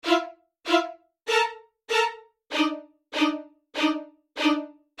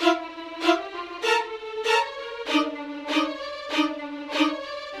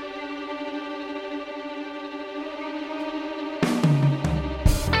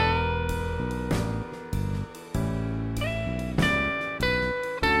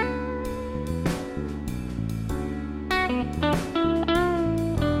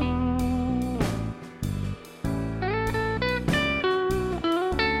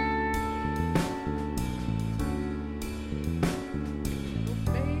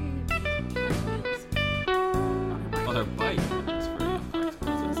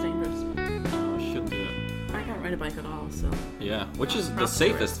Yeah, which is the Cross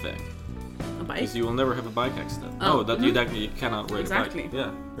safest thing. A bike? Because you will never have a bike accident. Oh, You cannot ride Exactly. a bike.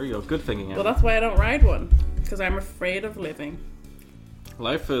 Yeah, there you go. Good thinking. Well, that's why I don't ride one. Because I'm afraid of living.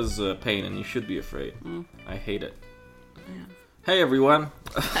 Life is pain, and you should be afraid. I hate it. Yeah. Hey, everyone.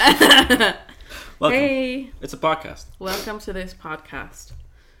 Welcome. Hey! It's a podcast. Welcome to this podcast.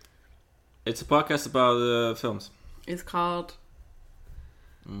 It's a podcast about films. It's called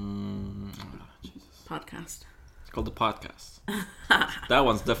Jesus. Podcast. It's called The Podcast. That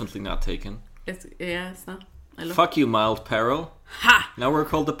one's definitely not taken. It's not. Fuck you, Mild Peril. Ha! Now we're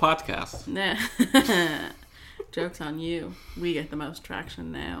called The Podcast. Nah. Joke's on you. We get the most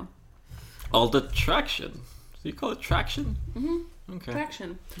traction now. All the traction. So you call it traction? Mm-hmm. Okay.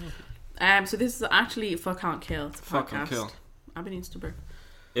 Traction. So this is actually Fuck Can't Kill. It's a Fuck podcast. and Kill. Abby needs to burp.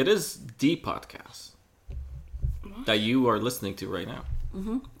 It is the podcast that you are listening to right now.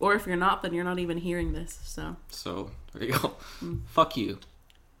 Mm-hmm. Or if you're not, then you're not even hearing this. So There you go. Fuck you.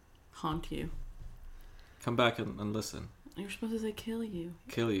 haunt you. Come back and listen. You're supposed to say kill you.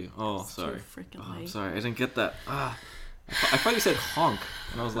 Kill you. Oh, That's sorry. too freaking I'm late. sorry. I didn't get that. I thought you said honk.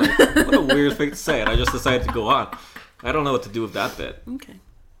 And I was like, what a weird thing to say. And I just decided to go on. I don't know what to do with that bit. Okay.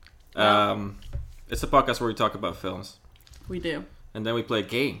 It's a podcast where we talk about films. We do. And then we play a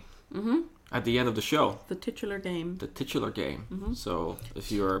game. Mm-hmm. At the end of the show. The titular game. The titular game. Mm-hmm. So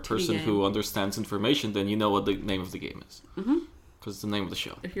if you're a person game. who understands information, then you know what the name of the game is. Mm-hmm. Because it's the name of the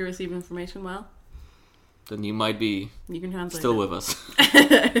show. If you receive information well, Then you might be you can translate still it. with us.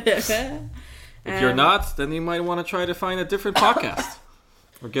 If you're not, then you might want to try to find a different podcast.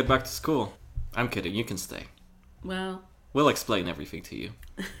 Or get back to school. I'm kidding, you can stay. Well, We'll explain everything to you.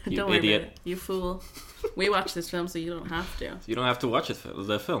 You don't worry idiot. about it. You fool. We watch this film so you don't have to. You don't have to watch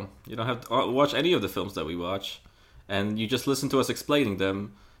the film. You don't have to watch any of the films that we watch. And you just listen to us explaining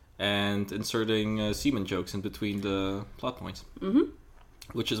them and inserting semen jokes in between the plot points. Mm-hmm.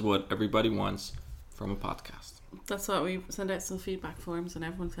 Which is what everybody wants from a podcast. That's what we sent out some feedback forms, and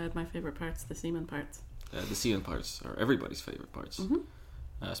everyone said my favorite parts, the semen parts. The semen parts are everybody's favorite parts. Mm-hmm.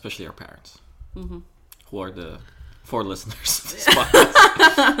 Especially our parents. Mm-hmm. Who are the 4 listeners of this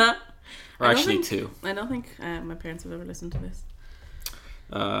podcast. Or actually 2. I don't think my parents have ever listened to this.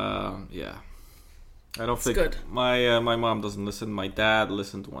 Yeah. I don't It's think good. my mom doesn't listen. My dad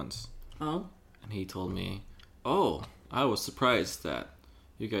listened once. Oh? And he told me, "Oh, I was surprised that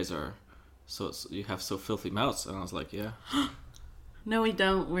you guys are so you have so filthy mouths." And I was like, "Yeah." No, we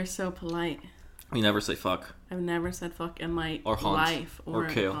don't. We're so polite. We never say fuck I've never said fuck in my Or haunt. life. Or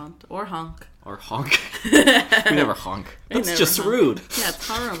kill. Haunt. Or honk. or honk. We never honk. We That's never just honk. rude. Yeah, it's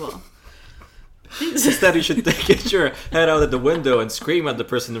horrible. Instead, you should get your head out of the window and scream at the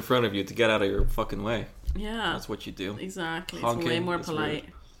person in front of you to get out of your fucking way. Yeah. That's what you do. Exactly. Honking It's way more is polite.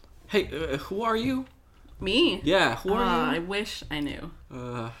 Hey, who are you? Me? Yeah, who are I you? wish I knew.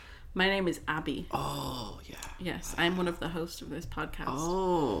 Uh, My name is Abby. oh, yeah. Yes, I'm one of the hosts of this podcast.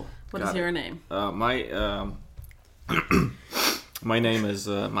 Oh. What is your name? My name is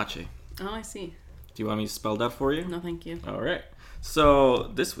Maciej. Oh, I see. Do you want me to spell that for you? No, thank you. All right.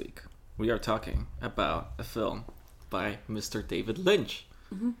 So this week we are talking about a film by Mr. David Lynch.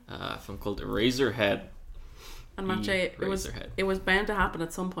 A film called Eraserhead. And Maciej, Razorhead. it was bound to happen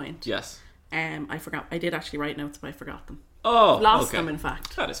at some point. Yes. I forgot. I did actually write notes, but I forgot them. Oh, Lost okay. them, in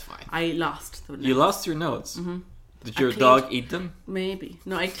fact. That is fine. I lost the notes. You lost your notes. Did your I dog cleaned- eat them? Maybe.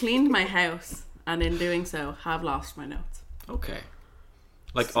 No, I cleaned my house, and in doing so, have lost my notes. Okay.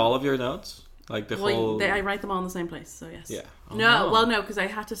 Like all of your notes? Like the whole... I write them all in the same place, so yes. Yeah. Oh, no, because I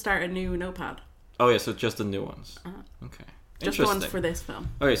had to start a new notepad. Oh, yeah, so just the new ones. Uh-huh. Okay. Just the ones Interesting. for this film.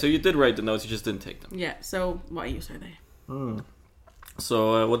 Okay, so you did write the notes, you just didn't take them. Yeah, so what use are they?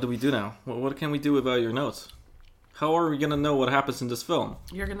 So what do we do now? What can we do about your notes? How are we going to know what happens in this film?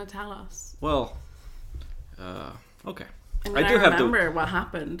 You're going to tell us. Well, okay. I mean, I remember what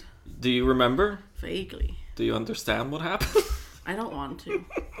happened Do you remember? vaguely. Do you understand what happened? I don't want to.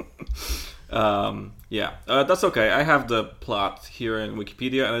 Yeah, that's okay. I have the plot here in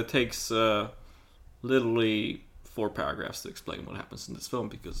Wikipedia, and it takes literally 4 paragraphs to explain what happens in this film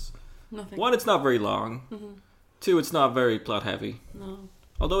because Nothing. 1, it's not very long. 2, it's not very plot heavy. No.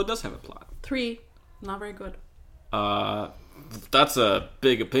 Although it does have a plot. 3, not very good. That's a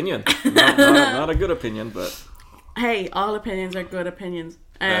big opinion. Not a good opinion, but Hey, all opinions are good opinions.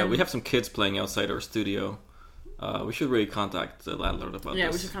 we have some kids playing outside our studio. We should really contact the landlord about Yeah,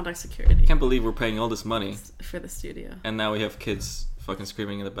 this. we should contact security Can't believe we're paying all this money, for the studio. and now we have kids fucking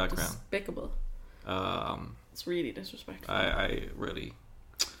screaming in the background. Despicable. It's really disrespectful. I really,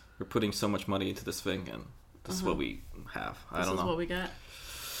 we're putting so much money into this thing, and this is what we have. I don't know. This is what we get.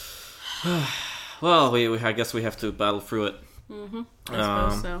 Well, I guess we have to battle through it. Mm-hmm. I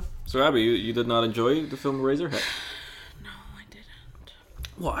suppose so. So, Abby, you did not enjoy the film Razorhead? No, I didn't.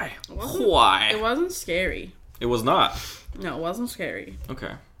 Why? Why? It wasn't scary. It was not. No, it wasn't scary.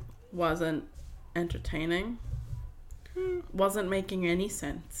 Okay. Wasn't entertaining. Wasn't making any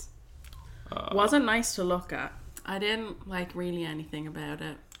sense. Wasn't nice to look at. I didn't like really anything about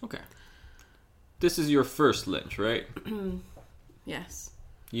it. Okay. This is your first Lynch, right? Yes.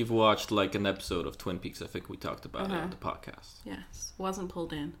 You've watched like an episode of Twin Peaks. I think we talked about it on the podcast. Yes. Wasn't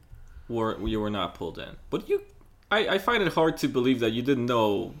pulled in. You were not pulled in. But I find it hard to believe that you didn't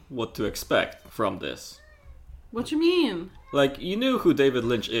know what to expect from this. What do you mean? Like, you knew who David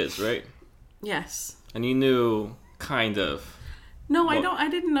Lynch is, right? Yes. And you knew kind of... No, I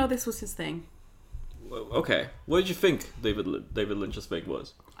didn't know this was his thing. Okay. What did you think David Lynch's thing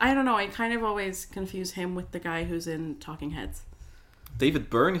was? I don't know. I kind of always confuse him with the guy who's in Talking Heads. David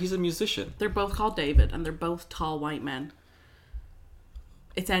Byrne? He's a musician. They're both called David, and they're both tall white men.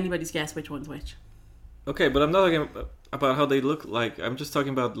 It's anybody's guess which one's which. Okay, but I'm not talking about how they look like. I'm just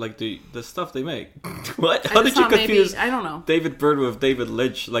talking about like the stuff they make. What? How did you confuse? I don't know. David Byrne with David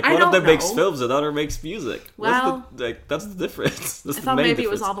Lynch. Like, one of them makes films, and the other makes music. Well, that's the difference. That's I the thought main maybe difference.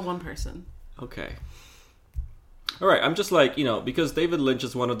 it was all the one person. Okay. All right. I'm just like, because David Lynch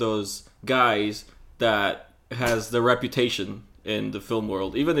is one of those guys that has the reputation in the film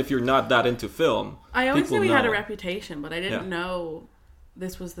world. Even if you're not that into film, I always people knew he know. had a reputation, but I didn't know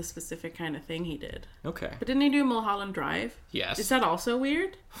this was the specific kind of thing he did. Okay. But didn't he do Mulholland Drive? Yes. Is that also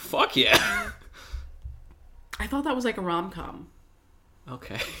weird? Fuck yeah. I thought that was like a rom-com.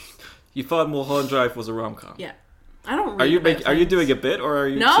 Okay. You thought Mulholland Drive was a rom-com? Yeah. I don't Are read you doing a bit, or are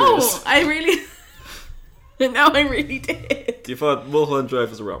you No, serious? I really... No, I really did. You thought Mulholland Drive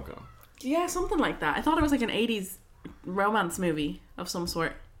was a rom-com? Yeah, something like that. I thought it was like an 80s romance movie of some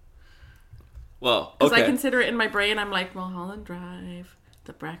sort. Well, Because okay. I consider it in my brain, I'm like, Mulholland Drive,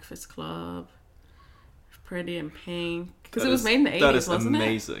 The Breakfast Club, Pretty in Pink. Because it was made in the 80s, that is wasn't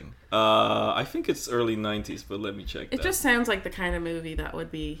amazing. I think it's early 90s, but let me check it? It just sounds like the kind of movie that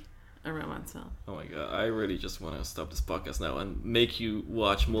would be a romance film. Oh my god, I really just want to stop this podcast now and make you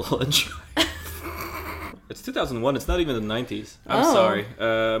watch Mulholland Drive. It's 2001, it's not even the 90s. I'm sorry.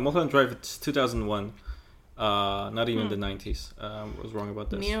 Mulholland Drive, it's 2001. Not even the 90s. I was wrong about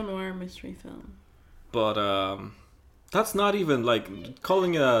this. Neo-noir mystery film. But that's not even, like,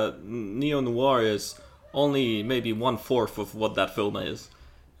 calling it a neo-noir is only maybe 1/4 of what that film is.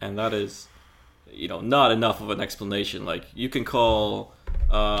 And that is, not enough of an explanation. Like, you can call,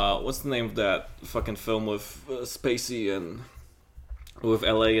 what's the name of that fucking film with Spacey and with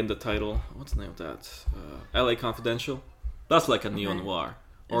LA in the title? What's the name of that? LA Confidential? That's like a neo-noir.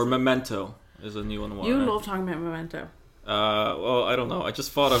 Or Memento is a neo-noir. You love talking about Memento. Well, I don't know. I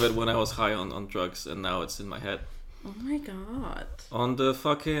just thought of it when I was high on drugs, and now it's in my head. Oh my god. On the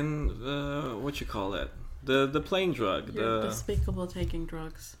fucking, what you call it? The plane drug. You're despicable taking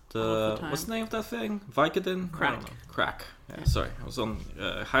drugs all the time. What's the name of that thing? Vicodin? Crack. I don't know. Crack. Yeah, sorry. I was on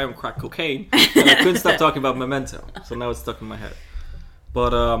high on crack cocaine, and I couldn't stop talking about Memento. So now it's stuck in my head.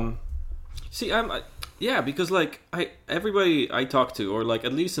 But see, because like everybody I talk to, or like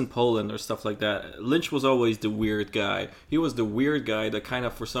at least in Poland or stuff like that, Lynch was always the weird guy. He was the weird guy that kind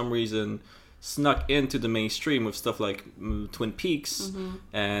of for some reason snuck into the mainstream with stuff like Twin Peaks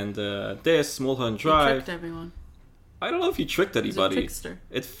and this Mulholland Drive. He tricked everyone. I don't know if he tricked anybody. He's a trickster.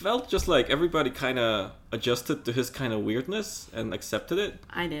 It felt just like everybody kind of adjusted to his kind of weirdness and accepted it.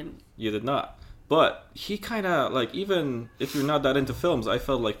 I didn't. You did not. But he kind of, like, even if you're not that into films, I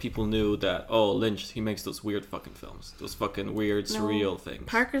felt like people knew that, oh, Lynch, he makes those weird fucking films. Those fucking weird, surreal things.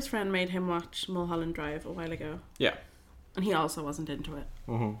 Parker's friend made him watch Mulholland Drive a while ago. Yeah. And he also wasn't into it.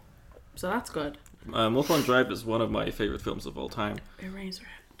 Mm-hmm. So that's good. Mulholland Drive is one of my favorite films of all time. Eraserhead.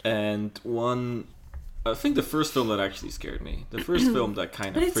 And I think the first film that actually scared me. The first film that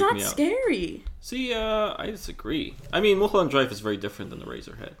kind of freaked me out. But it's not scary. See, I disagree. I mean, Mulholland Drive is very different than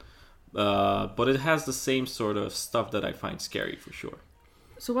Eraserhead. But it has the same sort of stuff that I find scary for sure.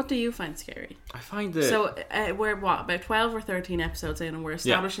 So what do you find scary? I find it... So we're about 12 or 13 episodes in, and we're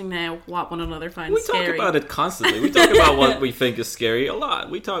establishing now what one another finds scary. We talk about it constantly. We talk about what we think is scary a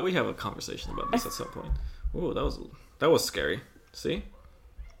lot. We have a conversation about this at some point. Ooh, that was scary. See?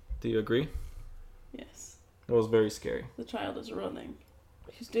 Do you agree? Yes. That was very scary. The child is running.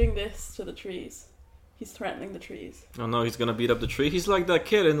 He's doing this to the trees. He's threatening the trees. Oh no, he's gonna beat up the tree. He's like that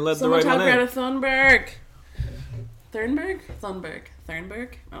kid and let Someone the right one in. Greta Thunberg.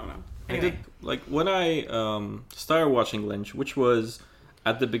 Thunberg? I don't know. Anyway. I did, like, when I started watching Lynch, which was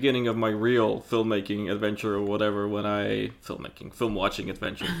at the beginning of my real filmmaking adventure or whatever, film watching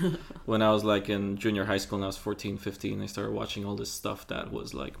adventure, when I was like in junior high school and I was 14, 15, I started watching all this stuff that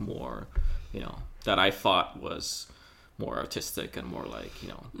was like more, that I thought was more artistic and more like,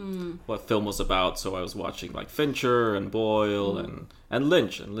 what film was about. So I was watching like Fincher and Boyle and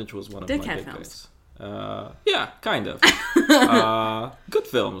Lynch. And Lynch was one of my big films. Yeah, kind of. Good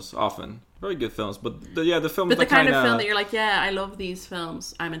films, often. Very good films, but the films. But the kind of film that you're like, yeah, I love these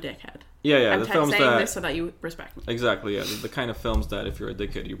films. I'm a dickhead. Yeah, I'm the films saying this so that you respect me. Exactly, yeah, the kind of films that if you're a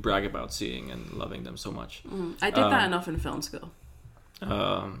dickhead, you brag about seeing and loving them so much. I did that enough in film school.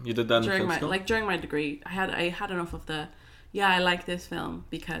 You did that in film school? Like during my degree, I had enough of I like this film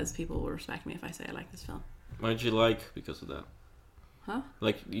because people will respect me if I say I like this film. What did you like because of that? Huh?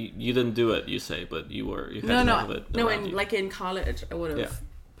 Like you didn't do it, you say, but you had enough of it. No, in college, I would have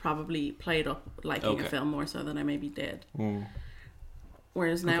probably played up liking a film more so than I maybe did.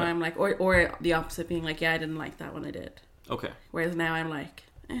 Whereas now I'm like, or the opposite, being like, I didn't like that when I did. Okay. Whereas now I'm like,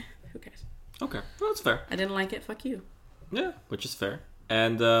 who cares? Okay, well, that's fair. I didn't like it. Fuck you. Yeah, which is fair.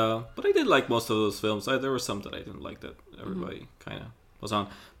 And but I did like most of those films. There were some that I didn't like that everybody kind of was on.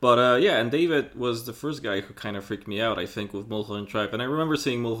 But and David was the first guy who kind of freaked me out, I think, with Mulholland Drive. And I remember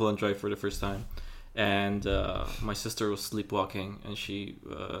seeing Mulholland Drive for the first time. And my sister was sleepwalking, and she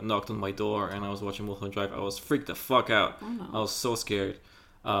knocked on my door, and I was watching Mulholland Drive. I was freaked the fuck out. Oh, no. I was so scared.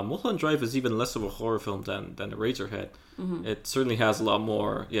 Mulholland Drive is even less of a horror film than Eraserhead. It certainly has a lot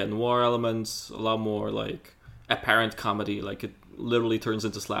more noir elements, a lot more like apparent comedy. Like it literally turns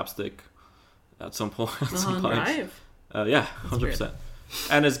into slapstick at some point. Drive? 100%.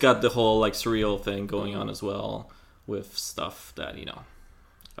 And it's got the whole like surreal thing going on as well, with stuff that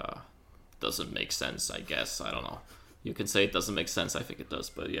doesn't make sense, I guess. I don't know. You can say it doesn't make sense. I think it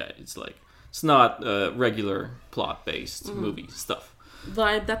does. But yeah, it's not regular plot-based movie stuff.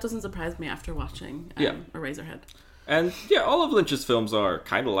 But that doesn't surprise me after watching Eraserhead. And yeah, all of Lynch's films are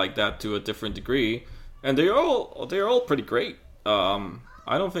kind of like that to a different degree. And they're all pretty great.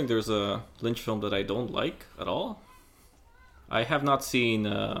 I don't think there's a Lynch film that I don't like at all. I have not seen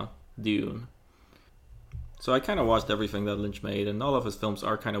Dune. So I kind of watched everything that Lynch made, and all of his films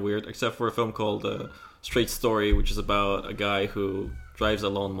are kind of weird, except for a film called Straight Story, which is about a guy who drives a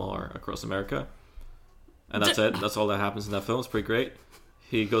lawnmower across America. And that's it. That's all that happens in that film. It's pretty great.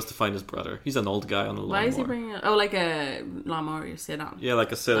 He goes to find his brother. He's an old guy on a lawnmower. Why is he bringing like a lawnmower you sit on? Yeah,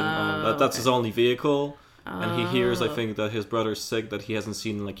 like a sit-on. That's his only vehicle. And he hears, I think, that his brother's sick, that he hasn't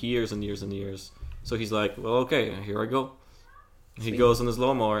seen in like years and years and years. So he's like, well, okay, here I go. He goes on his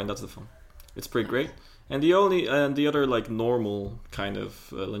lawnmower, and that's the film. It's pretty great. And the other like normal kind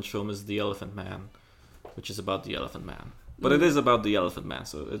of Lynch film is The Elephant Man, which is about the Elephant Man. But it is about the Elephant Man,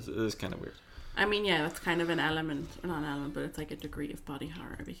 so it is kind of weird. I mean, yeah, that's kind of an element, or not an element, but it's like a degree of body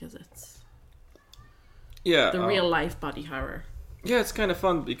horror because it's the real life body horror. Yeah, it's kind of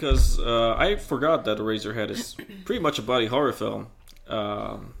fun because I forgot that Eraserhead is pretty much a body horror film.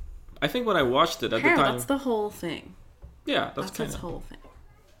 I think when I watched it at the time, that's the whole thing. Yeah, that's its whole thing.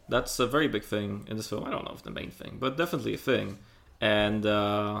 That's a very big thing in this film. I don't know if the main thing, but definitely a thing. And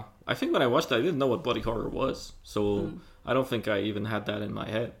I think when I watched it, I didn't know what body horror was. So I don't think I even had that in my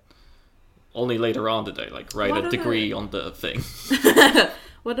head. Only later on did I write a degree on the thing.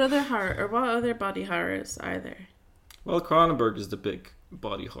 What other body horrors are there? Well, Cronenberg is the big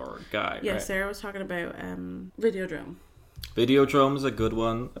body horror guy, yeah, right? Sarah was talking about Videodrome. Videodrome is a good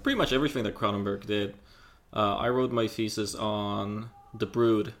one. Pretty much everything that Cronenberg did. I wrote my thesis on The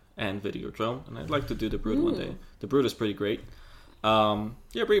Brood and Videodrome, and I'd like to do The Brood one day. The Brood is pretty great.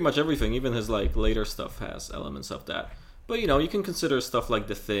 Pretty much everything, even his later stuff has elements of that. But you can consider stuff like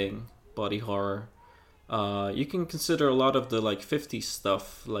The Thing body horror. You can consider a lot of the 50s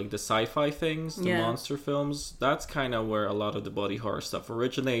stuff, like the sci-fi things, the monster films. That's kind of where a lot of the body horror stuff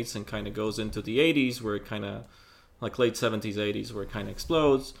originates and kind of goes into the 80s, where it kind of late 70s, 80s, where it kind of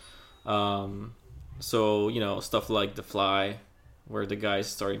explodes. So stuff like The Fly, where the guy's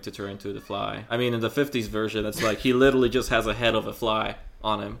starting to turn into the fly. I mean, in the 50s version, it's he literally just has a head of a fly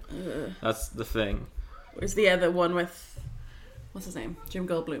on him. That's the thing. Where's the other one with, what's his name? Jeff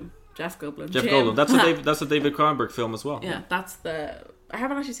Goldblum. That's a David Cronenberg film as well. Yeah, that's I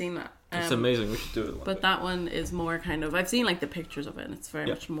haven't actually seen that. It's amazing. We should do it. But that one is more kind of, I've seen the pictures of it, and it's very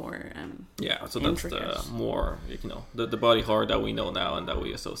much more so that's the more the body horror that we know now and that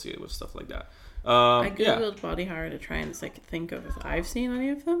we associate with stuff like that. I googled body horror to try and think of if I've seen any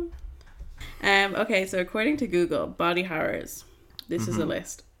of them. Okay, so according to Google, body horrors. This is a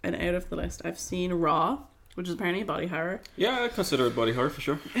list, and out of the list, I've seen Raw, which is apparently a body horror. Yeah, I consider it body horror for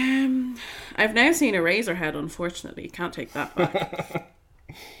sure. I've now seen Eraserhead, unfortunately. Can't take that back.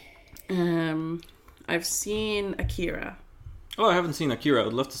 I've seen Akira. Oh, I haven't seen Akira.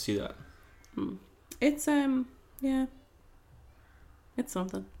 I'd love to see that. It's yeah, it's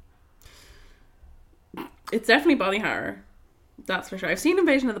something. It's definitely body horror. That's for sure. I've seen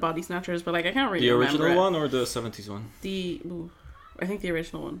Invasion of the Body Snatchers, but like I can't really The remember original it. one or the 70s one? I think the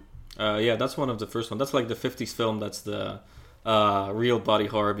original one. Yeah, that's one of the first one. That's like the 50s film. That's the real body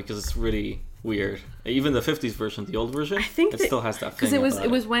horror because it's really weird. Even the 50s version, the old version, I think still has that thing. because about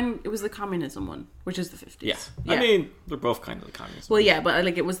it was when it was the communism one, which is the 50s. Yeah. I mean, they're both kind of the communism. Well, yeah, but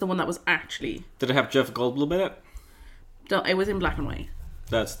like it was the one that was actually. Did it have Jeff Goldblum in it? It was in black and white.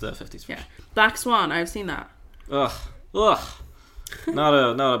 That's the 50s version. Yeah, Black Swan. I've seen that. Ugh. Not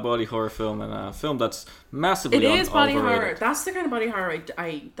a body horror film, and a film that's massively It is body overrated. horror. That's the kind of body horror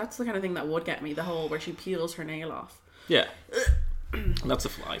that's the kind of thing that would get me. The whole where she peels her nail off. Yeah. That's a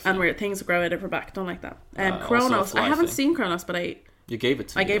fly thing. And where things grow out of her back. Don't like that. Also a Kronos. fly I haven't thing. seen Kronos, but You gave it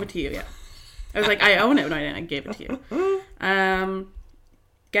to me. I gave it to you. Yeah. I was like, I own it, but I didn't. I gave it to you.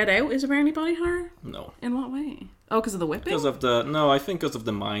 Get Out is apparently body horror. No. In what way? Oh, because of the whipping. I think because of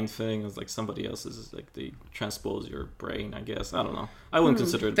the mind thing. It's like somebody else's, like they transpose your brain. I guess I don't know. I wouldn't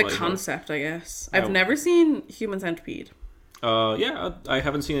consider it the body horror. concept, I guess. I've never seen Human Centipede. Yeah, I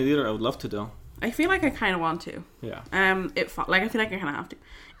haven't seen it either. I would love to though. I feel like I kind of want to. Yeah. I feel like I kind of have to.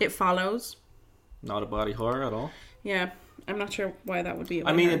 It Follows. Not a body horror at all. Yeah, I'm not sure why that would be.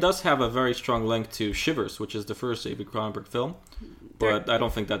 I mean, it does have a very strong link to Shivers, which is the first David Cronenberg film. But I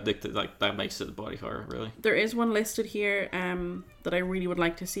don't think that that makes it a body horror, really. There is one listed here that I really would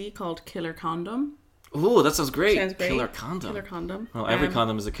like to see called Killer Condom. Ooh, that sounds great. Sounds great. Killer condom. Killer Condom. Well, every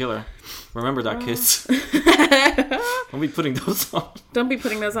condom is a killer. Remember that, kids. Don't be putting those on. Don't be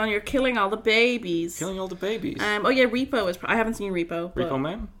putting those on. You're killing all the babies. Killing all the babies. Oh yeah, Repo is. I haven't seen Repo. But Repo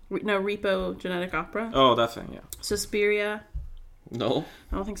Man? No, Repo Genetic Opera. Oh, that thing, yeah. Suspiria. No.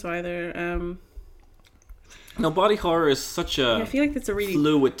 I don't think so either. No, body horror is such a I feel like that's a really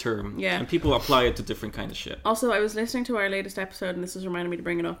fluid term. Yeah. And people apply it to different kind of shit. Also, I was listening to our latest episode, and this has reminded me to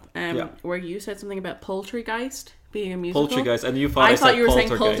bring it up. Where you said something about Poltergeist being a musical. Poltergeist, and you thought I thought said you were saying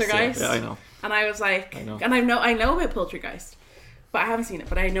Poltergeist. Poltergeist. Yeah, I know. And I was like, I know. and I know about Poltergeist, but I haven't seen it.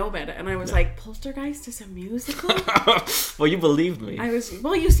 But I know about it, and I was like, Poltergeist is a musical. Well, you believed me.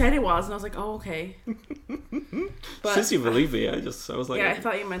 Well, you said it was, and I was like, oh, okay. But Since you believe me, I was like, yeah, I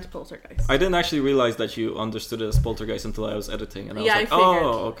thought you meant Poltergeist. I didn't actually realize that you understood it as Poltergeist until I was editing, and I was I like, figured.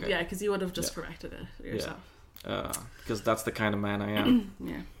 oh, okay. Yeah, because you would have just corrected it yourself. Because that's the kind of man I am.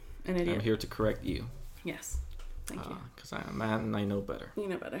 Yeah, an idiot. I'm here to correct you. Yes, thank you. Because I'm a man and I know better. You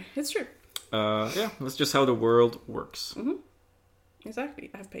know better. It's true. Yeah, that's just how the world works. Mm-hmm. Exactly.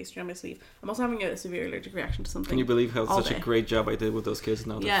 I have pastry on my sleeve. I'm also having a severe allergic reaction to something. Can you believe how all such day. a great job I did with those kids?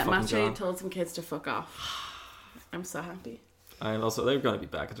 Now Yeah, they're fucking Matthew gone. told some kids to fuck off. I'm so happy. And also, they're going to be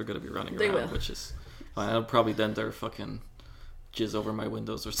back. They're going to be running They around, will. which is... I'll probably then they're fucking jizz over my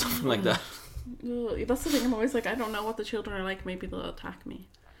windows or something like that. Ugh, that's the thing. I'm always like, I don't know what the children are like. Maybe they'll attack me.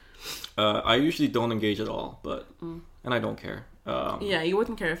 I usually don't engage at all, but... And I don't care. Yeah, you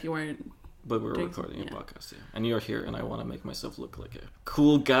wouldn't care if you weren't. But we're doing recording a something, yeah. podcast, yeah. And you're here, and I want to make myself look like a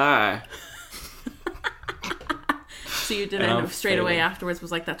cool guy. So you did And end I'm up straight away failing. afterwards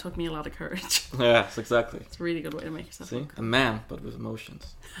was like, that took me a lot of courage. Yes, exactly. It's a really good way to make yourself See? look A man, but with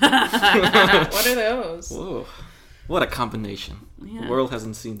emotions. What are those? Whoa. What a combination. Yeah. The world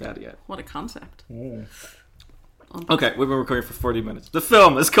hasn't seen that yet. What a concept. Okay, we've been recording for 40 minutes. The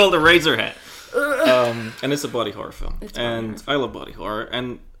film is called Eraserhead. And it's a body horror film. It's a body And horror. I love body horror.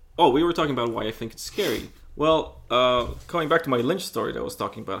 And, we were talking about why I think it's scary. Well, going back to my Lynch story that I was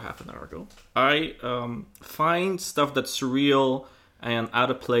talking about half an hour ago, I find stuff that's surreal and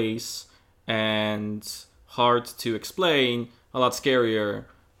out of place and hard to explain a lot scarier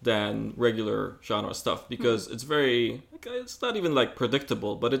than regular genre stuff because it's very, it's not even like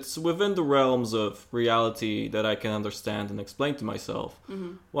predictable, but it's within the realms of reality that I can understand and explain to myself.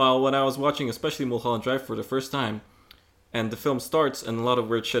 While when I was watching especially Mulholland Drive for the first time, and the film starts and a lot of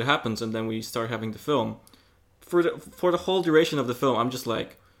weird shit happens, and then we start having the film, for the whole duration of the film, I'm just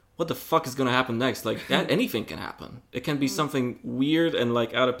like, what the fuck is gonna happen next? Like, anything can happen. It can be something weird and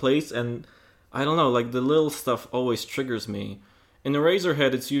like out of place, and I don't know, like the little stuff always triggers me. In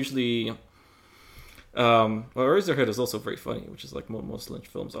Eraserhead, it's usually... Eraserhead is also very funny, which is like most Lynch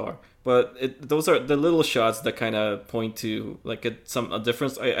films are. But those are the little shots that kind of point to like a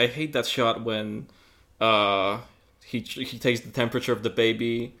difference. I hate that shot when he takes the temperature of the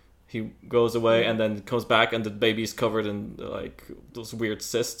baby, he goes away, and then comes back, and the baby's covered in like those weird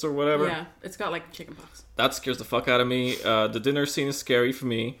cysts or whatever. Yeah, it's got like chickenpox. That scares the fuck out of me. The dinner scene is scary for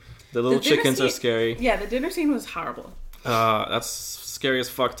me. The little The dinner chickens are scene- scary. Yeah, the dinner scene was horrible. That's scary as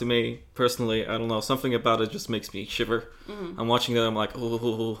fuck to me personally. I don't know, something about it just makes me shiver. I'm watching that, I'm like,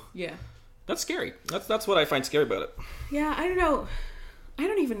 oh, Yeah. that's scary. That's what I find scary about it. Yeah, I don't know. I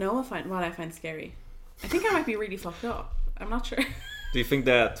don't even know what I find scary. I think I might be really fucked up. I'm not sure. Do you think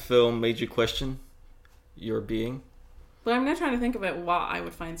that film made you question your being? But I'm now trying to think about what I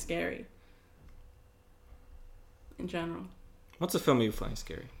would find scary. In general. What's a film you find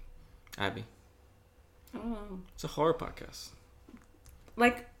scary, Abby? I don't know. It's a horror podcast.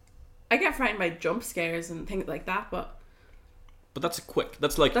 Like, I get frightened by jump scares and things like that, but that's a quick.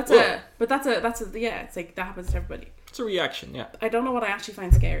 That's like that's whoa. yeah. It's like that happens to everybody. It's a reaction, yeah. I don't know what I actually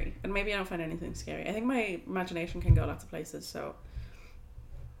find scary, and maybe I don't find anything scary. I think my imagination can go lots of places, so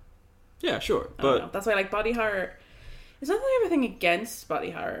Yeah, sure, I don't know. but That's why I like body horror. It's not that I have anything against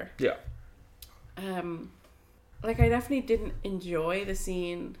body horror. yeah, Like I definitely didn't enjoy the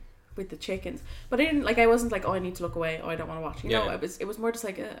scene with the chickens, but I wasn't like, oh, I need to look away, oh, I don't want to watch. You know, it was more just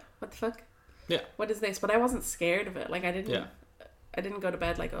like, what the fuck? Yeah. What is this? But I wasn't scared of it. Like I didn't go to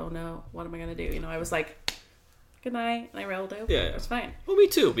bed like, oh no, what am I gonna do? You know, I was like, good night, and I rolled over. Yeah, It was fine. Well, me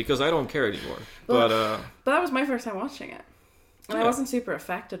too, because I don't care anymore. But that was my first time watching it, and I wasn't super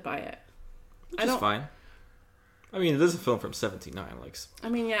affected by it. which is fine. I mean, this is a film from '79, like. I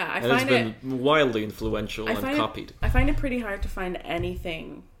mean, yeah, and it's been wildly influential and copied. I find it pretty hard to find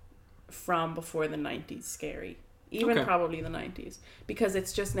anything from before the 90s scary, even probably the 90s, because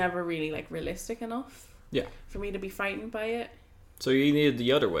it's just never really like realistic enough. Yeah. For me to be frightened by it. So you needed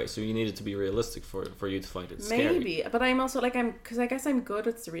the other way. So you needed to be realistic for you to find it scary. Maybe, but I'm also like because I guess I'm good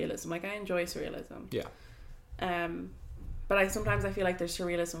at surrealism. Like I enjoy surrealism. Yeah. But sometimes I feel like there's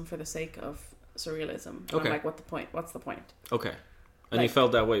surrealism for the sake of surrealism. I'm like, what the point? What's the point? Okay. And you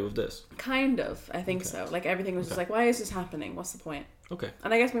felt that way with this? Kind of. I think so. Like everything was just like, why is this happening? What's the point? Okay.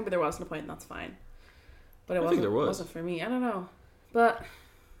 And I guess maybe there wasn't a point, and that's fine. But it wasn't for me. I don't know. But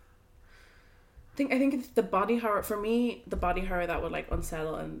I think it's the body horror for me. The body horror that would like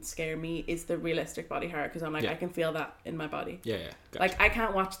unsettle and scare me is the realistic body horror, because I'm like, I can feel that in my body. Yeah. Gotcha. Like I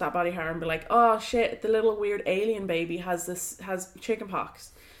can't watch that body horror and be like, oh shit, the little weird alien baby has chicken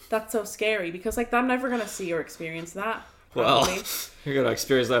pox. That's so scary, because like I'm never gonna see or experience that. Probably. Well, you're gonna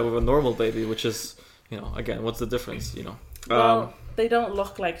experience that with a normal baby, which is, again, what's the difference? Well, they don't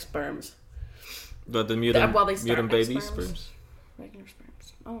look like sperms. But the mutant babies, sperms. Regular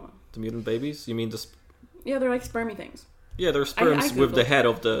sperms. Oh. The mutant babies? You mean the? Yeah, they're like spermy things. Yeah, they're sperms with the head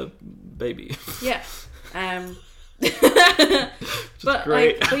of the baby. Yeah. But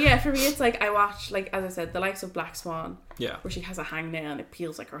great. But yeah, for me it's like I watch, like as I said, the likes of Black Swan. Yeah. Where she has a hangnail and it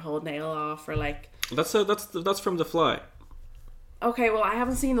peels like her whole nail off, or like. That's from The Fly. Okay, well I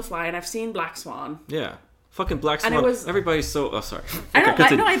haven't seen The Fly and I've seen Black Swan. Yeah. Fucking Black Swan. And it was, everybody's so. Oh, sorry. I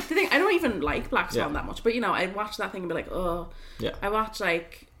don't even like Black Swan that much, but I watch that thing and be like, oh. Yeah. I watch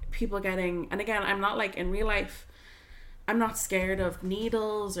like people getting, and again, I'm not like in real life. I'm not scared of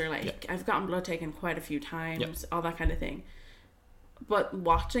needles or like I've gotten blood taken quite a few times, all that kind of thing. But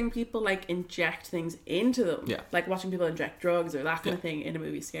watching people like inject things into them, like watching people inject drugs or that kind of thing in a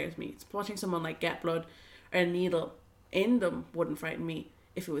movie scares me. Watching someone like get blood or a needle in them wouldn't frighten me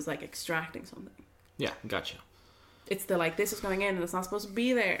if it was like extracting something. Yeah, gotcha. It's the like, this is going in and it's not supposed to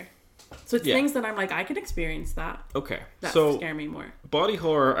be there. So it's things that I'm like, I could experience that. Okay. That so scare me more. Body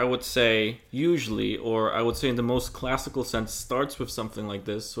horror, I would say, usually, or I would say in the most classical sense, starts with something like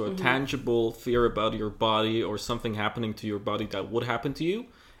this. So a tangible fear about your body or something happening to your body that would happen to you.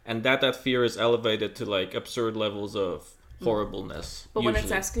 And that fear is elevated to like absurd levels of horribleness. But usually. When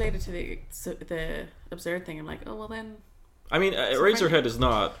it's escalated to the absurd thing, I'm like, oh, well then... I mean, Eraserhead is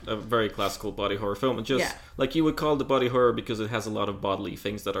not a very classical body horror film. It's just, like you would call the body horror because it has a lot of bodily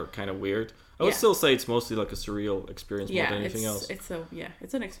things that are kind of weird. I would still say it's mostly like a surreal experience more than anything else. It's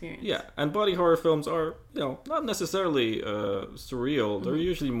an experience. Yeah, and body horror films are, not necessarily surreal. They're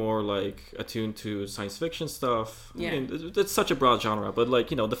usually more like attuned to science fiction stuff. Yeah. I mean, it's such a broad genre, but like,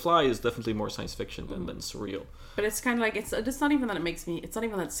 The Fly is definitely more science fiction than surreal. But it's kind of like, it's not even that it's not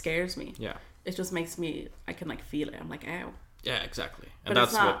even that it scares me. Yeah. It just makes me, I can like feel it. I'm like, ow. Yeah, exactly. And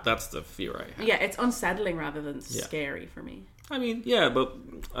but that's the fear I have. Yeah, it's unsettling rather than scary for me. I mean, yeah, but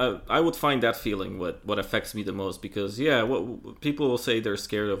I would find that feeling what affects me the most, because what people will say they're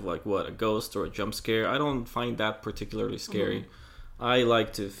scared of, like what, a ghost or a jump scare. I don't find that particularly scary. I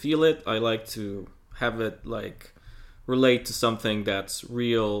like to feel it. I like to have it like relate to something that's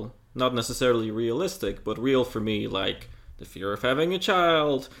real, not necessarily realistic, but real for me, like the fear of having a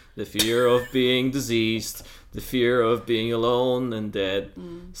child, the fear of being diseased, the fear of being alone and dead,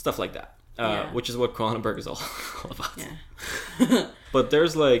 stuff like that. Which is what Cronenberg is all about. Yeah. But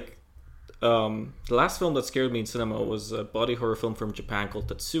there's like, the last film that scared me in cinema was a body horror film from Japan called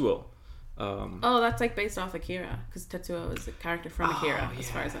Tetsuo. That's like based off Akira, because Tetsuo is a character from Akira, as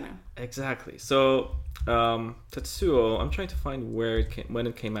far as I know. Exactly. So Tetsuo, I'm trying to find when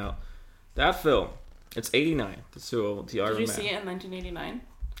it came out. That film, it's 89. Tetsuo, the Iron Man. Did you see it in 1989?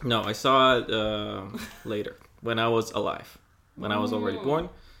 No, I saw it later, when I was alive, when I was already born,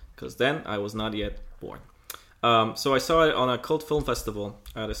 because then I was not yet born. So I saw it on a cult film festival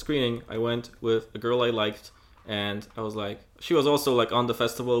at a screening. I went with a girl I liked, and I was like, she was also like on the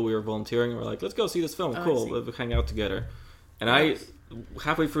festival. We were volunteering. We're like, let's go see this film. Cool. We'll hang out together. And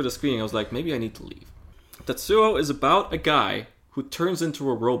halfway through the screening, I was like, maybe I need to leave. Tetsuo is about a guy who turns into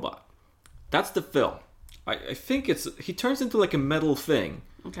a robot. That's the film. I think he turns into like a metal thing.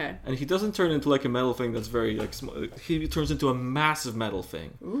 Okay. And he doesn't turn into like a metal thing that's very like small. He turns into a massive metal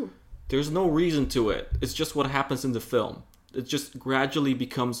thing. Ooh. There's no reason to it. It's just what happens in the film. It just gradually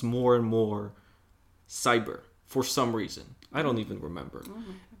becomes more and more cyber for some reason. I don't even remember.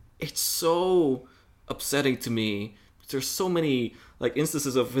 It's so upsetting to me. There's so many like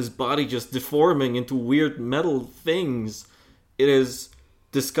instances of his body just deforming into weird metal things. It is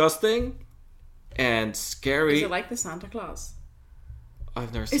disgusting and scary. Is it like the Santa Claus?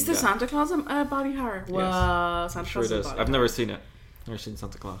 I've never seen Is the Santa Claus a body horror? Yes. Whoa, Santa I'm sure Claus it is is. a body I've horror. never seen it. Never seen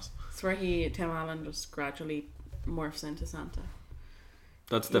Santa Claus. It's where Tim Allen just gradually morphs into Santa.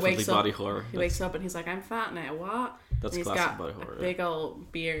 That's He definitely wakes body up- horror. He wakes up and he's like, I'm fat now, what? That's and he's classic got body horror. a big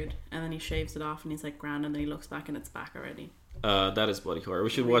old beard, and then he shaves it off and he's like grand, and then he looks back and it's back already. That is body horror. We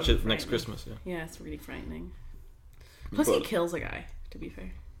should Really watch it next frightening. Christmas. Yeah, it's really frightening. Plus he But- kills a guy, to be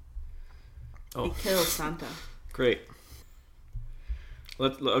fair. Oh, He kills Santa. great.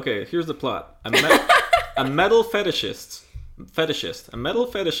 Okay, here's the plot. A metal fetishist,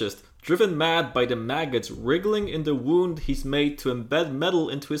 driven mad by the maggots wriggling in the wound he's made to embed metal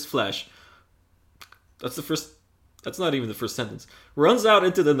into his flesh. That's not even the first sentence. Runs out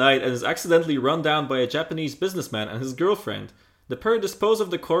into the night and is accidentally run down by a Japanese businessman and his girlfriend. The pair dispose of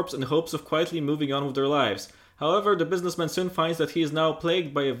the corpse in hopes of quietly moving on with their lives. However, the businessman soon finds that he is now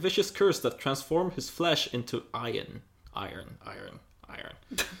plagued by a vicious curse that transforms his flesh into iron. I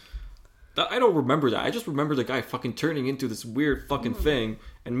don't remember that. I just remember the guy fucking turning into this weird fucking thing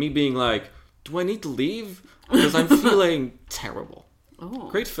and me being like, do I need to leave? Because I'm feeling terrible. Oh.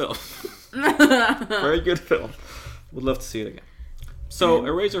 Great film. Very good film. Would love to see it again. So,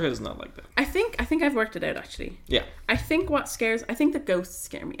 Eraserhead is not like that. I think I've worked it out, actually. Yeah. I think the ghosts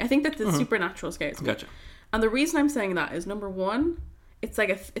scare me. I think that the supernatural scares me. Gotcha. And the reason I'm saying that is, number one, it's like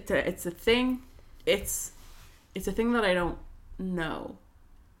it's a thing. It's a thing that I don't know.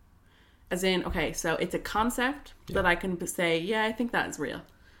 As in, okay, so it's a concept that I can say, yeah, I think that is real.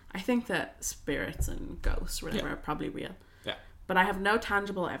 I think that spirits and ghosts, whatever, are probably real. Yeah. But I have no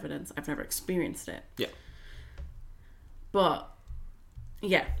tangible evidence. I've never experienced it. Yeah. But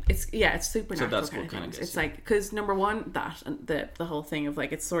yeah, it's supernatural. So that's kind what of kind of things. gets It's you. like, because number one, that and the whole thing of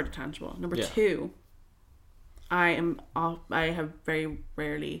like it's sort of tangible. Number two, I have very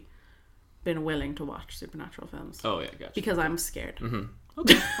rarely been willing to watch supernatural films. Oh, yeah, gotcha. Because I'm scared. Mm-hmm.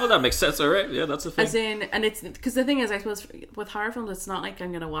 Okay. Well, that makes sense, alright. Yeah, that's a thing. As in, and it's because the thing is, I suppose with horror films, it's not like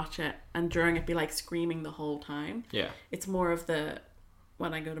I'm gonna watch it and during it be like screaming the whole time. Yeah. It's more of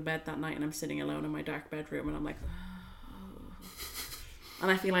when I go to bed that night and I'm sitting alone in my dark bedroom and I'm like, and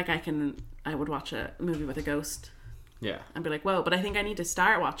I feel like I would watch a movie with a ghost. Yeah. And be like, whoa! But I think I need to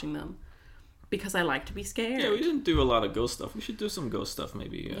start watching them because I like to be scared. Yeah, we didn't do a lot of ghost stuff. We should do some ghost stuff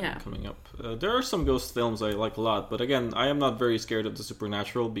maybe coming up. There are some ghost films I like a lot, but again, I am not very scared of the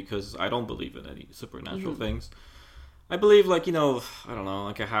supernatural because I don't believe in any supernatural things. I believe, like, I don't know,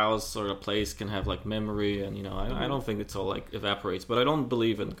 like a house or a place can have like memory, and I don't think it's all like evaporates, but I don't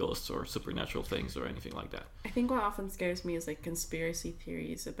believe in ghosts or supernatural things or anything like that. I think what often scares me is like conspiracy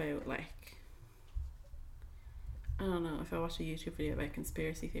theories about like, I don't know, if I watch a YouTube video about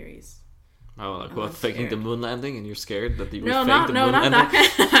conspiracy theories. Oh, like I'm what, faking the scared. moon landing, and you're scared that you No, faked not the moon landing? that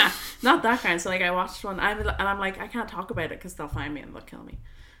kind. Not that kind. So like I watched one, and I'm like, I can't talk about it because they'll find me and they'll kill me.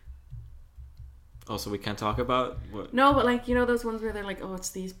 Oh, so we can't talk about what? No, but like those ones where they're like, oh, it's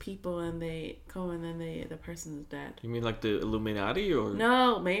these people and they come and then the person is dead. You mean like the Illuminati or?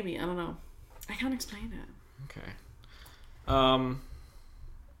 No, maybe, I don't know. I can't explain it. Okay.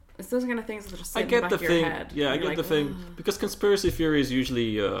 It's those kind of things that just sit I in get the the back of thing. your head. Yeah, I You're get like, the thing "Ugh." because conspiracy theories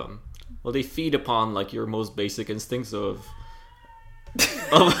usually, they feed upon like your most basic instincts of.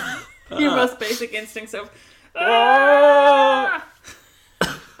 Your most basic instincts of.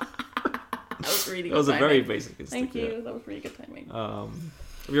 That was really good. That was a timing. very basic instinct. Thank you. That was really good timing. Yeah.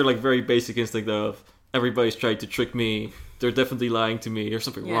 Your like very basic instinct of everybody's trying to trick me they're definitely lying to me. There's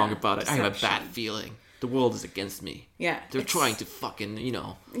something wrong about it. I have a deception. bad feeling. The world is against me. Yeah. They're trying to fucking,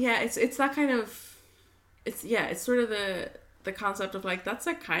 Yeah, it's that kind of... It's sort of the concept of, like, that's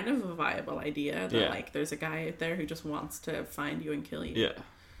a kind of a viable idea. That, like, there's a guy out there who just wants to find you and kill you. Yeah.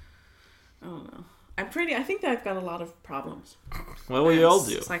 I don't know. I think that I've got a lot of problems. Well, we all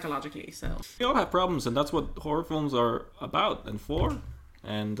do. Psychologically, so. We all have problems, and that's what horror films are about and for.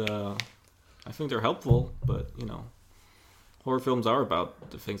 And I think they're helpful, but, horror films are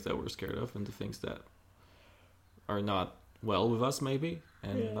about the things that we're scared of and the things that are not well with us, maybe.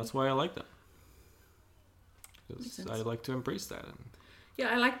 And that's why I like them. Because I like to embrace that.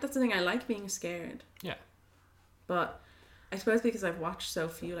 Yeah, that's the thing. I like being scared. Yeah. But I suppose because I've watched so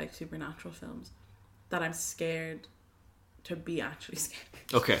few, like, supernatural films, that I'm scared to be actually scared.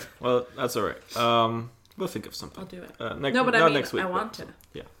 Okay, well, that's all right. We'll think of something. I'll do it. No, but next week. I want to.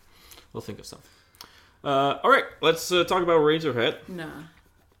 Yeah, we'll think of something. All right, let's talk about Razorhead. Nah.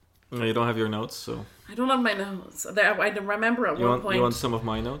 No, you don't have your notes, so... I don't have my notes. I remember at one point... You want some of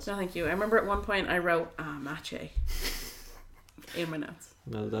my notes? No, thank you. I remember at one point I wrote, Mache in my notes.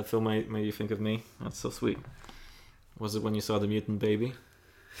 No, that film made you think of me? That's so sweet. Was it when you saw The Mutant Baby?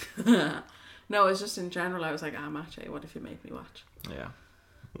 No, it's just in general. I was like, Mache, what if you made me watch? Yeah.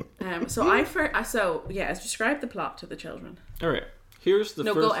 Describe the plot to the children. All right. Here's the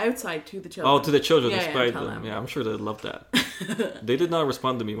first... go outside to the children. Oh, to the children, describe them. Yeah, I'm sure they'd love that. They did not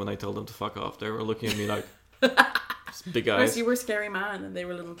respond to me when I told them to fuck off. They were looking at me like big eyes. Whereas you were a scary man and they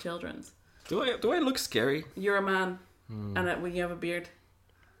were little children. Do I look scary? You're a man, and when you have a beard,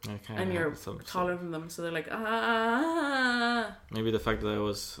 and you're taller than them, so they're like, ah. Maybe the fact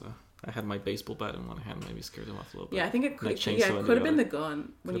that I had my baseball bat in one hand maybe scared them off a little bit. Yeah, I think it could. It could have been the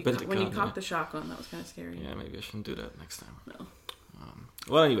gun when you cocked the shotgun. That was kind of scary. Yeah, maybe I shouldn't do that next time. No.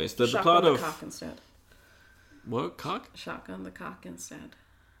 Well, anyways, the plot of... the cock instead. What? Cock? Shotgun the cock instead.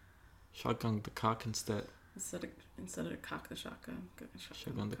 Shotgun the cock instead. Instead of cock the shotgun.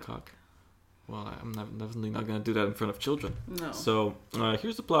 Shotgun the cock. Well, I'm definitely not going to do that in front of children. No. So,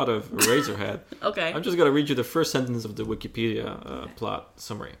 here's the plot of Razorhead. Okay. I'm just going to read you the first sentence of the Wikipedia plot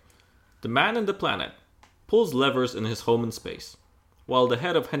summary. The man in the planet pulls levers in his home in space, while the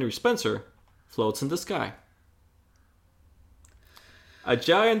head of Henry Spencer floats in the sky. A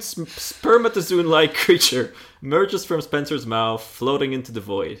giant spermatozoon-like creature emerges from Spencer's mouth, floating into the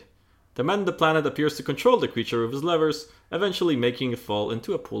void. The man on the planet appears to control the creature with his levers, eventually making it fall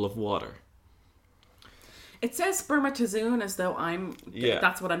into a pool of water. It says spermatozoon as though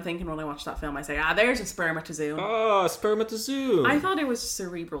that's what I'm thinking when I watch that film. I say, there's a spermatozoon. Oh, spermatozoon. I thought it was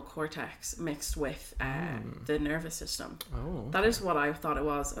cerebral cortex mixed with the nervous system. Oh. That is what I thought it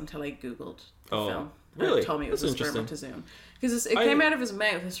was until I Googled the film. Really? It told me it was a spermatozoon. Because it came out of his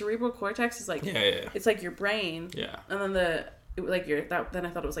mouth. The cerebral cortex is like... Yeah. It's like your brain. Yeah. And then then I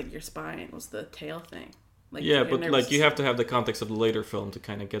thought it was like your spine was the tail thing. Like, yeah, but like you have to have the context of the later film to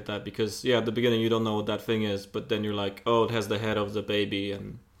kind of get that, because at the beginning you don't know what that thing is, but then you're like, oh, it has the head of the baby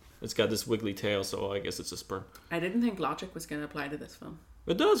and it's got this wiggly tail, so I guess it's a sperm. I didn't think logic was going to apply to this film.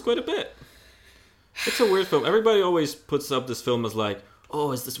 It does quite a bit. It's a weird film. Everybody always puts up this film as like,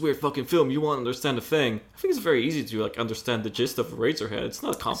 oh, it's this weird fucking film. You won't understand a thing. I think it's very easy to like understand the gist of Razorhead. It's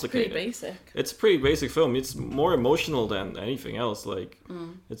not complicated. It's pretty basic. It's a pretty basic film. It's more emotional than anything else. Like,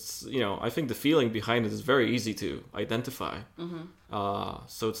 it's, I think the feeling behind it is very easy to identify. Mm-hmm.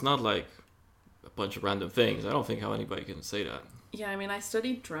 So it's not like a bunch of random things. I don't think how anybody can say that. Yeah, I mean, I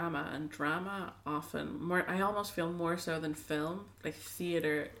studied drama, and drama often, I almost feel more so than film. Like,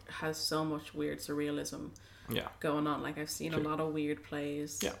 theater has so much weird surrealism going on. Like, I've seen a lot of weird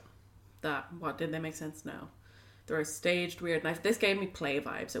plays that, did they make sense? No. They were staged weird. And this gave me play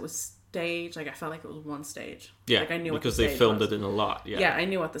vibes. It was staged. Like, I felt like it was one stage. Yeah, like, I knew because what the they stage filmed was. it in a lot. Yeah, I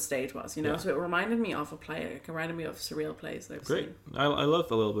knew what the stage was, So it reminded me of a play. It reminded me of surreal plays that I've seen. I love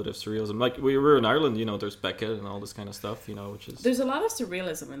a little bit of surrealism. Like, we were in Ireland, there's Beckett and all this kind of stuff, which is... There's a lot of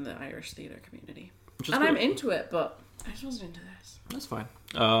surrealism in the Irish theatre community. And I'm into it, but I just wasn't into this. That's fine.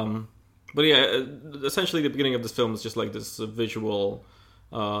 But yeah, essentially the beginning of this film is just like this little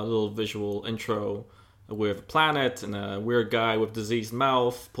visual intro with a planet and a weird guy with diseased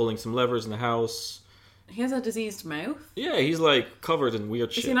mouth pulling some levers in the house. He has a diseased mouth? Yeah, he's like covered in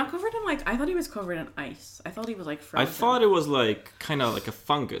weird shit. Is he not covered in I thought he was covered in ice. I thought he was like frozen. I thought it was like kind of like a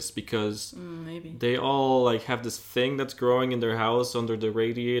fungus because maybe they all like have this thing that's growing in their house under the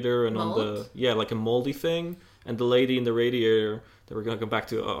radiator and Mold? on the like a moldy thing. And the lady in the radiator that we're gonna come back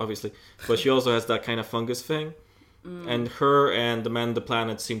to obviously, but she also has that kind of fungus thing. and her and the man on the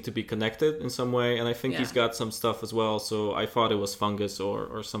planet seem to be connected in some way, and I think he's got some stuff as well, so I thought it was fungus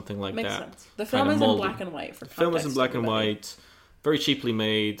or something like Makes that. sense. The film is in black and white. For the film is in black and white, very cheaply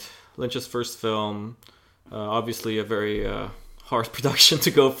made. Lynch's first film, obviously a very hard production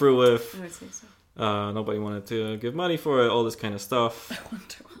to go through with. I would say so. Nobody wanted to give money for it, all this kind of stuff. I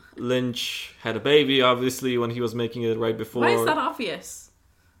wonder why. Lynch had a baby, obviously, when he was making it right before. Why is that obvious?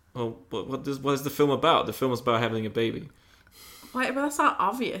 Well, what is the film about? The film is about having a baby. Why? But that's not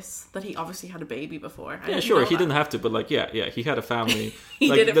obvious that he obviously had a baby before. Yeah, sure, he didn't have to, but he had a family. He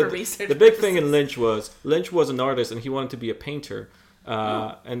like, did it for research. The big thing in Lynch was an artist and he wanted to be a painter.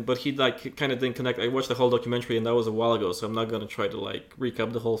 But he kind of didn't connect. I watched the whole documentary and that was a while ago, so I'm not going to try to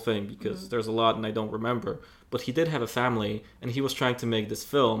recap the whole thing because there's a lot and I don't remember. But he did have a family and he was trying to make this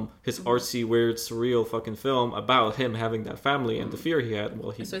film, his artsy, weird, surreal fucking film about him having that family and the fear he had.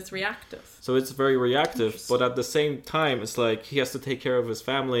 So it's reactive. So it's very reactive, but at the same time, it's like he has to take care of his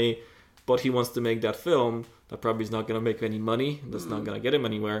family, but he wants to make that film that probably is not going to make any money. That's not going to get him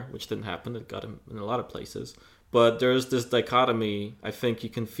anywhere, which didn't happen. It got him in a lot of places. But there's this dichotomy. I think you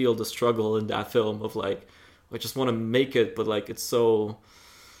can feel the struggle in that film of I just want to make it, but it's so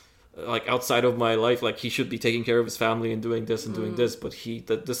outside of my life. He should be taking care of his family and doing this and doing this, but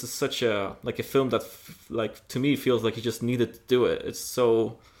this is such a a film that to me feels like he just needed to do it. It's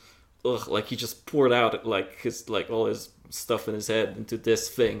so he just poured out his all his stuff in his head into this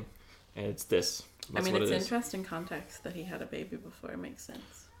thing, and it's this. That's it's interesting context that he had a baby before. It makes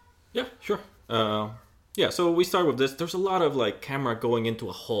sense. Yeah, sure. Yeah, so we start with this. There's a lot of camera going into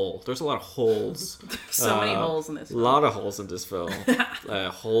a hole. There's a lot of holes. So many holes in this film. A lot of holes in this film.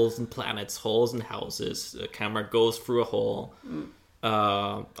 Holes in planets, holes in houses. A camera goes through a hole.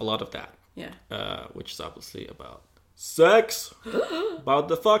 A lot of that. Yeah. Which is obviously about sex. About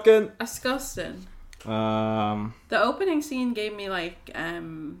the fucking. Disgusting. The opening scene gave me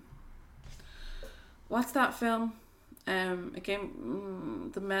what's that film? It gave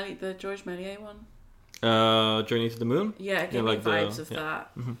the George Méliès one. Journey to the Moon? Yeah, it gave me vibes of that.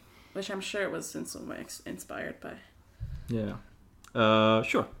 Mm-hmm. Which I'm sure it was in some way inspired by. Yeah.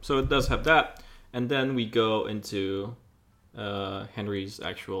 Sure. So it does have that. And then we go into Henry's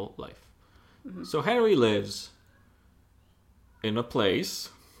actual life. Mm-hmm. So Henry lives in a place.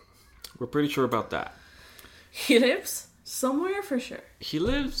 We're pretty sure about that. He lives somewhere for sure. He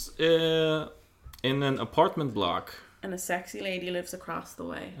lives in an apartment block. And a sexy lady lives across the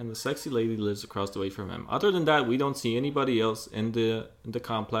way. And the sexy lady lives across the way from him. Other than that, we don't see anybody else in the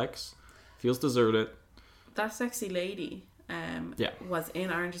complex. Feels deserted. That sexy lady was in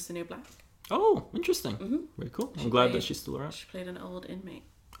Orange is the New Black. Oh, interesting. Mm-hmm. Very cool. I'm glad that she's still around. She played an old inmate.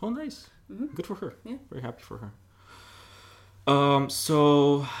 Oh, nice. Mm-hmm. Good for her. Yeah. Very happy for her.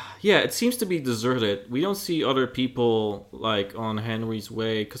 So, yeah, it seems to be deserted. We don't see other people, on Henry's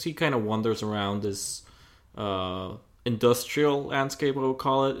way, because he kind of wanders around this industrial landscape, I would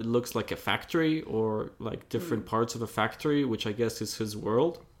call it. It looks like a factory or different parts of a factory, which I guess is his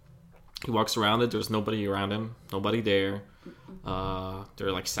world. He walks around it. There's nobody around him. Nobody there. There are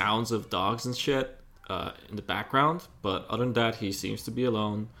sounds of dogs and shit in the background. But other than that, he seems to be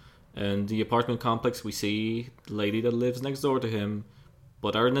alone. And the apartment complex, we see the lady that lives next door to him.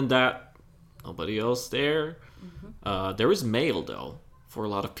 But other than that, nobody else there. Mm-hmm. There is mail, though, for a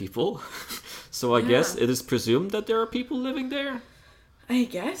lot of people. So I guess it is presumed that there are people living there? I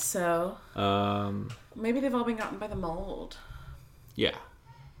guess so. Maybe they've all been gotten by the mold. Yeah.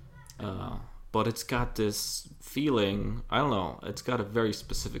 But it's got this feeling, I don't know, it's got a very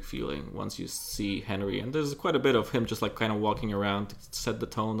specific feeling once you see Henry. And there's quite a bit of him just kind of walking around to set the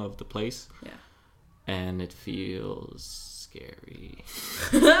tone of the place. Yeah. And it feels scary.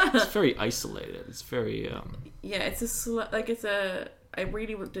 It's very isolated. It's very... Yeah, I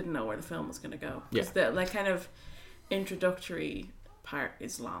really didn't know where the film was going to go. Yeah. The kind of introductory part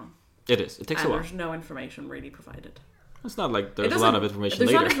is long. It is. It takes a while. There's no information really provided. It's not there's a lot of information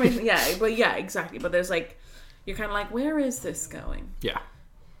later. There's a lot of information, yeah, exactly. But there's you're kind of where is this going? Yeah.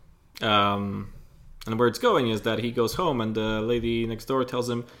 And where it's going is that he goes home and the lady next door tells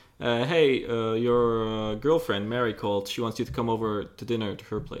him, hey, your girlfriend, Mary, called. She wants you to come over to dinner to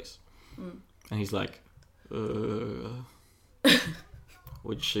her place. Mm. And he's like,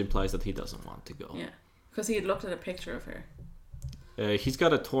 which implies that he doesn't want to go. Yeah, because he had looked at a picture of her. He's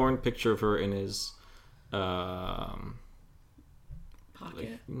got a torn picture of her in his... pocket.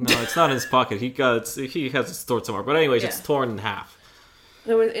 No, it's not in his pocket. He has it stored somewhere. But anyways, it's torn in half.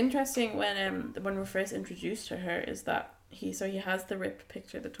 It was interesting when we first introduced to her is that he has the ripped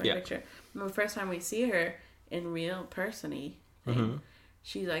picture, the torn picture. And the first time we see her in real person-y thing,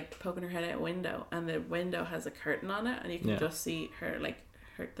 she's like poking her head out a window, and the window has a curtain on it, and you can just see her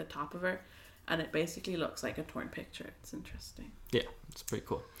the top of her, and it basically looks like a torn picture. It's interesting. Yeah, it's pretty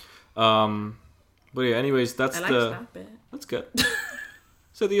cool. But yeah, anyways, that's that bit. That's good.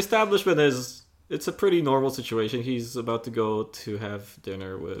 So the establishment it's a pretty normal situation. He's about to go to have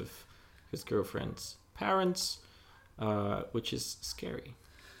dinner with his girlfriend's parents, which is scary.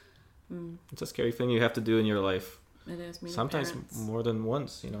 It's a scary thing you have to do in your life. It is. Sometimes more than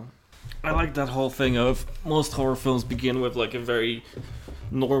once, you know. I like that whole thing of most horror films begin with like a very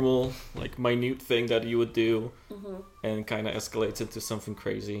normal, like minute thing that you would do, and kind of escalates into something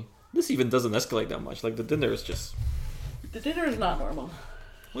crazy. This even doesn't escalate that much. Like the dinner is just... The dinner is not normal.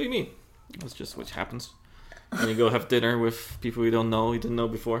 What do you mean? That's just what happens. And you go have dinner with people you didn't know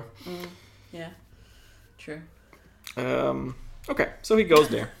before. Yeah, true. Okay, so he goes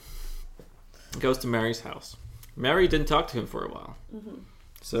there. He goes to Mary's house. Mary didn't talk to him for a while.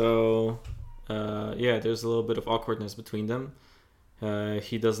 So, there's a little bit of awkwardness between them.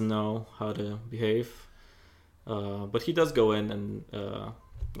 He doesn't know how to behave. But he does go in and, to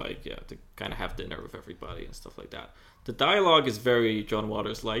kind of have dinner with everybody and stuff like that. The dialogue is very John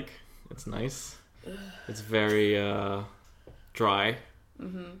Waters-like. It's nice. It's very dry.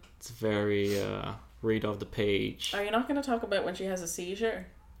 It's very read off the page. Are you not going to talk about when she has a seizure?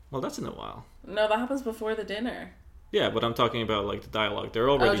 Well, that's in a while. No, that happens before the dinner. Yeah, but I'm talking about like the dialogue. They're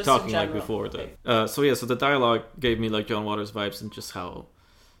already talking like before that. So the dialogue gave me like John Waters vibes, and just how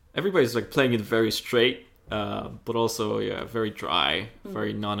everybody's like playing it very straight, but also very dry,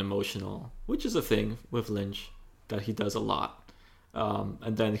 very non-emotional, which is a thing with Lynch that he does a lot.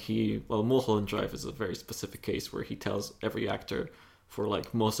 And then Mulholland Drive is a very specific case where he tells every actor for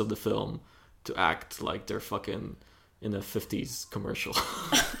like most of the film to act like they're fucking in a 50s commercial.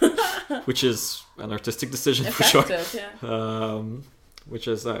 Which is an artistic decision for sure. Yeah. Which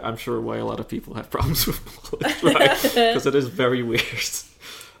is, I'm sure, why a lot of people have problems with Mulholland Drive, because it is very weird.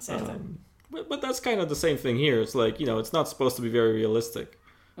 But that's kind of the same thing here. It's like, it's not supposed to be very realistic,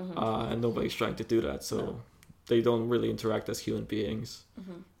 and nobody's trying to do that, so they don't really interact as human beings.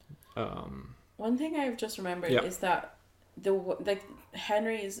 One thing I've just remembered is that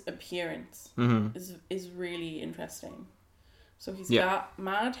Henry's appearance is really interesting. So he's got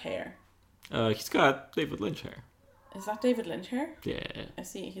mad hair. He's got David Lynch hair. Is that David Lynch hair? Yeah. I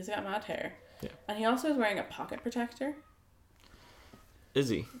see. He's got mad hair. Yeah. And he also is wearing a pocket protector. Is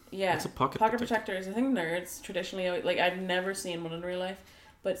he? Yeah. What's a pocket protector is a thing nerds traditionally, like, I've never seen one in real life,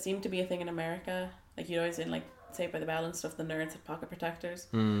 but it seemed to be a thing in America. Like, you'd always in, like, Saved by the Bell and stuff, the nerds had pocket protectors.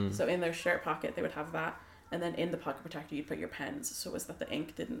 So in their shirt pocket, they would have that. And then in the pocket protector, you'd put your pens, so it was that the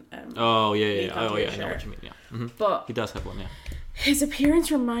ink didn't. Oh yeah. I know what you mean. Yeah, but he does have one. Yeah. His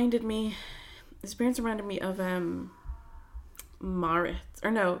appearance reminded me of Marit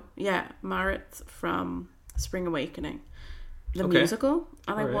from Spring Awakening, the musical,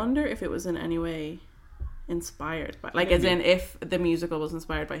 and I wonder if it was in any way inspired by, like, as in if the musical was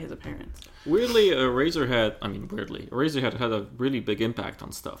inspired by his appearance. Weirdly, Eraserhead had a really big impact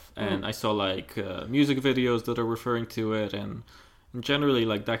on stuff, and I saw like music videos that are referring to it, and generally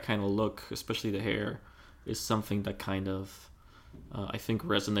like that kind of look, especially the hair, is something that kind of I think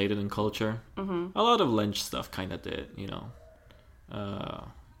resonated in culture. A lot of Lynch stuff kind of did, I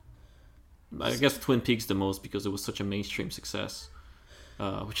guess Twin Peaks the most because it was such a mainstream success,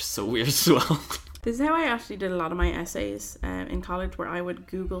 which is so weird as well. This is how I actually did a lot of my essays in college, where I would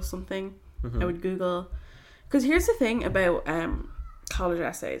Google something. I would Google... Because here's the thing about college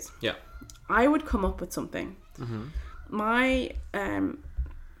essays. Yeah. I would come up with something. My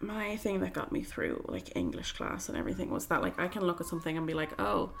thing that got me through, like, English class and everything was that, like, I can look at something and be like,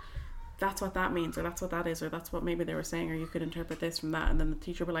 oh, that's what that means, or that's what that is, or that's what maybe they were saying, or you could interpret this from that. And then the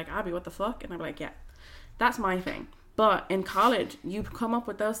teacher would be like, Abby, what the fuck? And I'd be like, yeah, that's my thing. But in college, you come up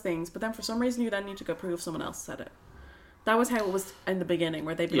with those things, but then for some reason you then need to go prove someone else said it. That was how it was in the beginning,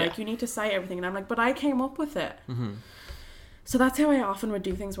 where they'd be like, you need to cite everything. And I'm like, but I came up with it. So that's how I often would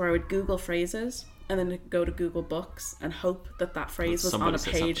do things, where I would Google phrases and then go to Google Books and hope that phrase was on a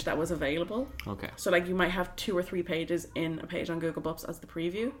page that was available. Okay. So like you might have 2 or 3 pages in a page on Google Books as the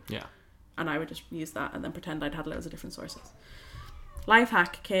preview. Yeah. And I would just use that and then pretend I'd had loads of different sources. Life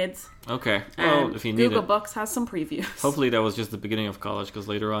hack, kids. Okay. Well, if you need Google Books has some previews. Hopefully that was just the beginning of college, because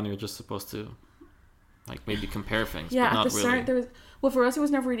later on you're just supposed to, like, maybe compare things. Yeah, but not at the really. start there was... Well, for us it was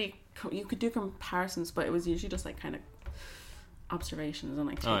never really... You could do comparisons, but it was usually just like kind of observations and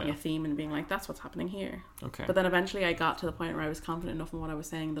like taking a theme and being like, that's what's happening here. Okay. But then eventually I got to the point where I was confident enough in what I was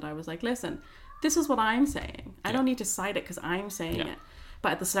saying that I was like, listen, this is what I'm saying. I don't need to cite it because I'm saying it.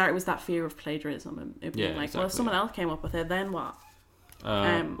 But at the start it was that fear of plagiarism and it being like, well, if someone else came up with it, then what?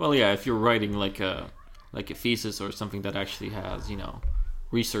 Well, yeah, if you're writing like a thesis or something that actually has,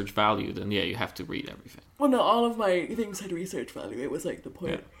 research value, then yeah, you have to read everything. Well, no, all of my things had research value. It was like the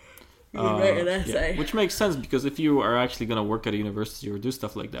point. You write an essay. Yeah. Which makes sense, because if you are actually going to work at a university or do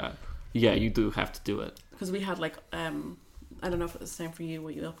stuff like that, yeah, you do have to do it. Because we had like, I don't know if it was the same for you,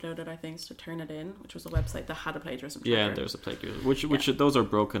 what you uploaded, I think, to Turnitin, which was a website that had a plagiarism tracker. Yeah, and there's a plagiarism, which those are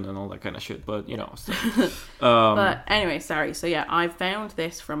broken and all that kind of shit, but, so. But anyway, sorry. So yeah, I found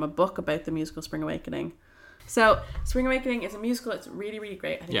this from a book about the musical Spring Awakening. So, Spring Awakening is a musical. It's really, really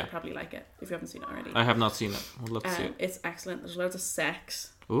great. I think you'll probably like it if you haven't seen it already. I have not seen it. I'd love to see it. It's excellent. There's loads of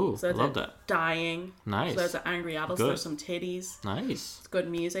sex. Ooh, I love that. Dying. Nice. There's loads of angry adults. Good. There's some titties. Nice. It's good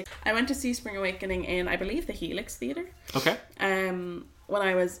music. I went to see Spring Awakening in, I believe, the Helix Theatre. Okay. When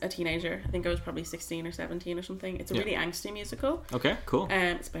I was a teenager. I think I was probably 16 or 17 or something. It's a really angsty musical. Okay, cool.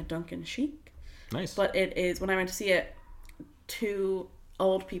 It's by Duncan Sheik. Nice. But it is, when I went to see it, 2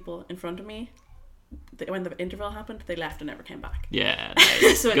 old people in front of me, when the interval happened, they left and never came back. Yeah,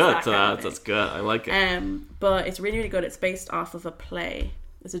 nice. So good. That's good. I like it. But it's really, really good. It's based off of a play.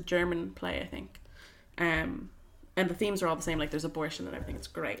 It's a German play, I think. And the themes are all the same. Like, there's abortion and everything. It's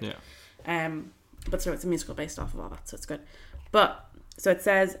great. Yeah. But so it's a musical based off of all that, so it's good. But so it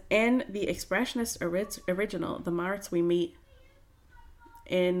says, in the expressionist original, the Marits we meet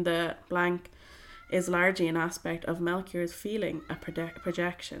in the blank is largely an aspect of Melchior's feeling, a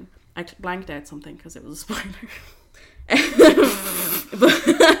projection. I blanked out something because it was a spoiler.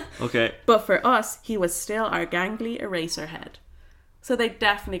 Okay. But for us, he was still our gangly Eraserhead. So they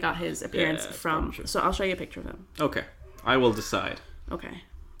definitely got his appearance from... So I'll show you a picture of him. Okay. I will decide. Okay.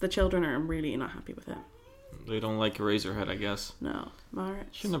 The children are really not happy with it. They don't like Eraserhead, I guess. No. Marits.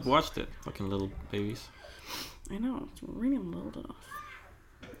 Shouldn't have watched it. Fucking little babies. I know. It's really old enough.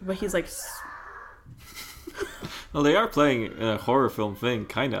 But he's like... Well, they are playing a horror film thing,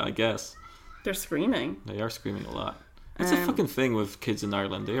 kinda, I guess. They're screaming. They are screaming a lot. It's a fucking thing with kids in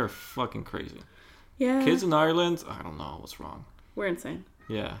Ireland. They are fucking crazy. Yeah. Kids in Ireland, I don't know what's wrong. We're insane.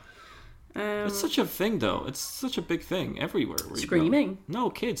 Yeah. It's such a thing, though. It's such a big thing everywhere. Screaming? No,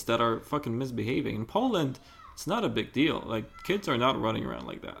 kids that are fucking misbehaving. In Poland, it's not a big deal. Like, kids are not running around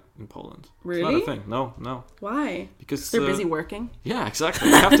like that in Poland. Really? It's not a thing. No. Why? Because they're busy working. Yeah, exactly.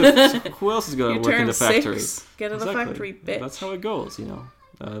 You have to, who else is going to work in the factory? 6, get in the factory, bitch. That's how it goes,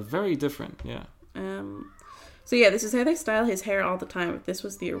 very different, yeah. So yeah, this is how they style his hair all the time. This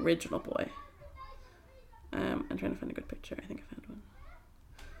was the original boy. I'm trying to find a good picture. I think I found one.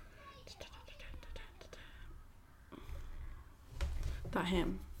 That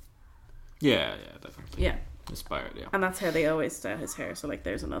him. Yeah, definitely. Yeah. Inspired, yeah. And that's how they always style his hair. So like,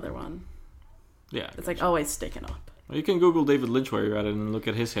 there's another one. Yeah. It's like always sticking up. Well, you can Google David Lynch while you're at it and look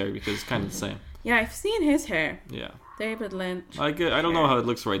at his hair, because it's kind of the same. Yeah, I've seen his hair. Yeah. David Lynch. I don't know how it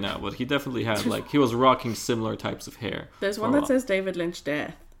looks right now, but he definitely had, he was rocking similar types of hair. There's one that says David Lynch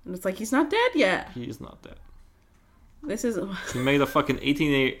death. And it's like, he's not dead yet. He is not dead. This is... He made a fucking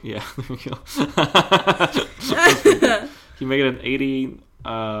 18... Yeah, there we go. He made an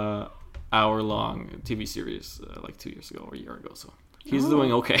 80-hour-long TV series like 2 years ago or a year ago, so he's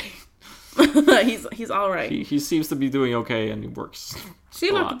doing okay. he's all right. He seems to be doing okay, and he works. See,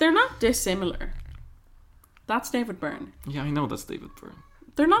 look, they're not dissimilar. That's David Byrne. Yeah, I know that's David Byrne.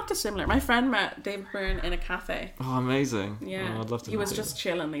 They're not dissimilar. My friend met David Byrne in a cafe. Oh, amazing. Yeah. Oh, I'd love to He was just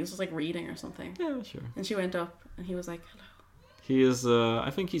chilling. He was just like reading or something. Yeah, sure. And she went up and he was like, hello. He is,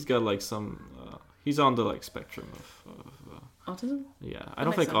 I think he's got like some, he's on the like spectrum of autism? Yeah. I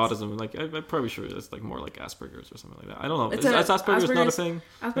don't think autism, like, I'm probably sure it's like more like Asperger's or something like that. I don't know. Is Asperger's not a thing?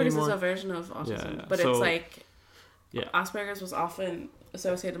 Asperger's is a version of autism. Yeah. But it's like, Asperger's was often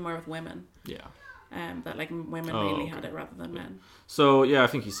associated more with women. Yeah. That like women mainly had it rather than men. So yeah, I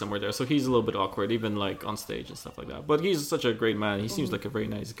think he's somewhere there. So he's a little bit awkward, even like on stage and stuff like that. But he's such a great man. He seems like a very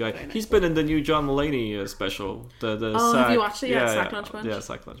nice guy. He's been in the new John Mulaney special. The have you watched it? Yeah, Sack Lunch Bunch. Yeah,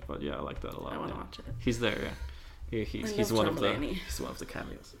 Sack Lunch Bunch. Yeah, I like that a lot. I want to watch it. He's there. Yeah, he's one of the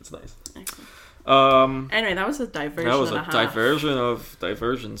cameos. It's nice. Excellent. Anyway, that was a diversion. That was a diversion of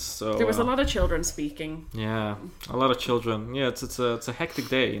diversions. So there was a lot of children speaking. Yeah, a lot of children. Yeah, it's a hectic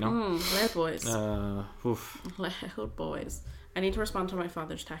day, Loud boys. Oof. Loud boys. I need to respond to my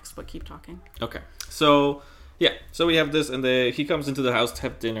father's text, but keep talking. Okay. So we have this, and he comes into the house to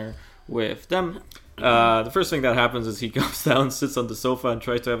have dinner with them. The first thing that happens is he comes down, sits on the sofa, and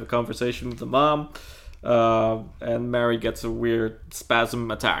tries to have a conversation with the mom. And Mary gets a weird spasm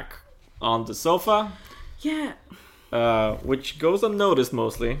attack on the sofa. Yeah. Which goes unnoticed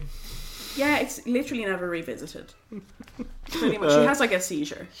mostly. Yeah, it's literally never revisited. Pretty much. She has like a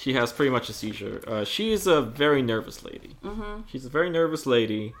seizure. She has pretty much a seizure. She is a very nervous lady. Mm-hmm. She's a very nervous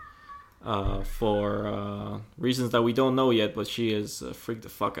lady for reasons that we don't know yet, but she is freaked the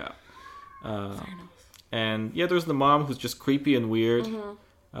fuck out. Fair enough. And yeah, there's the mom who's just creepy and weird.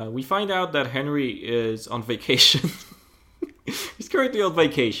 Mm-hmm. We find out that Henry is on vacation. He's currently on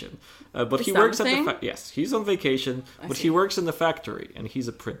vacation. But he works at the yes, he's on vacation, but he works in the factory and he's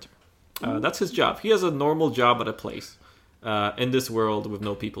a printer. That's his job. He has a normal job at a place in this world with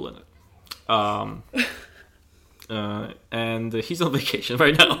no people in it. And he's on vacation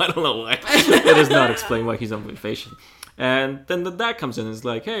right now. I don't know why. It does not explain why he's on vacation. And then the dad comes in and is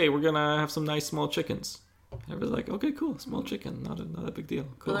like, "Hey, we're gonna have some nice small chickens." And everyone's like, "Okay, cool, small chicken, not a big deal."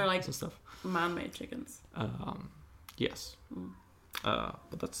 Cool. Well, they're like some stuff. Man-made chickens. Yes.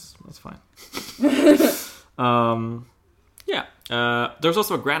 But that's fine. There's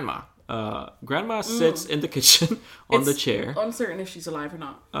also a grandma. Grandma sits in the kitchen on the chair. Uncertain if she's alive or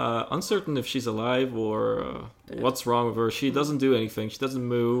not. Uncertain if she's alive or what's wrong with her. She doesn't do anything. She doesn't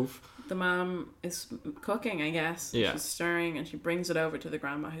move. The mom is cooking, I guess. Yeah. She's stirring and she brings it over to the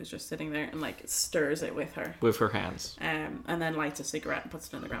grandma who's just sitting there and like stirs it with her. With her hands. And then lights a cigarette and puts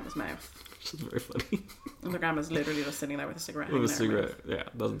it in the grandma's mouth. Which is very funny. And the grandma's literally just sitting there with a cigarette. With a cigarette, yeah.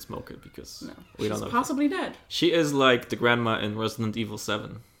 Doesn't smoke it because we don't know. She's possibly dead. She is like the grandma in Resident Evil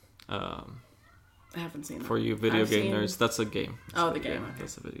 7. I haven't seen that. For you video game nerds, that's a game. The game. Okay.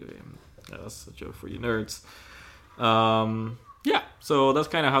 That's a video game. Yeah, that's a joke for you nerds. Yeah, so that's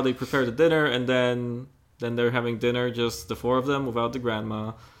kind of how they prepare the dinner, and then they're having dinner, just the four of them without the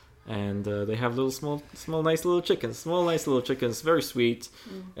grandma, and they have little small nice little chickens, very sweet.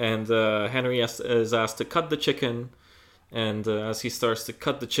 And Henry is asked to cut the chicken, and as he starts to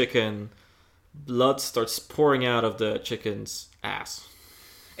cut the chicken, blood starts pouring out of the chicken's ass.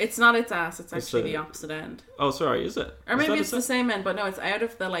 It's not its ass, it's actually the opposite end. Oh, sorry, is it? Or maybe it's the same end, but no, it's out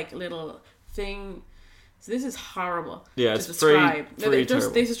of the like little thing. So this is horrible to describe.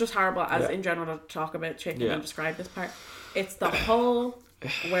 This is just horrible as in general to talk about chicken and describe this part. It's the hole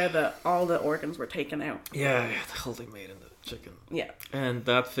where all the organs were taken out. Yeah, the hole they made in the chicken. Yeah. And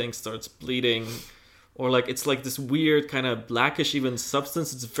that thing starts bleeding. Or like it's like this weird kind of blackish even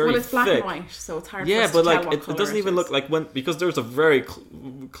substance. It's very it's black thick. and white, so it's hard. Yeah, for us but to like tell it doesn't even look like because there's a very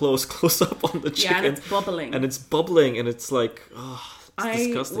close up on the chicken. Yeah, and it's bubbling. And it's like it's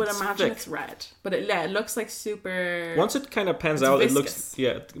disgusting. I would imagine it's red, but it looks like super. Once it kind of pans out, viscous. It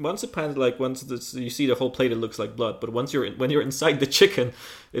looks Once it pans you see the whole plate, it looks like blood. But when you're inside the chicken,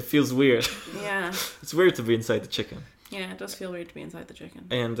 it feels weird. Yeah, it's weird to be inside the chicken. Yeah, it does feel weird to be inside the chicken.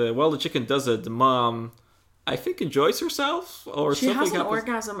 And while the chicken does it, the mom, I think, enjoys herself, or she something has an happens.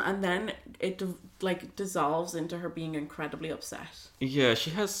 orgasm, and then it dissolves into her being incredibly upset. Yeah, she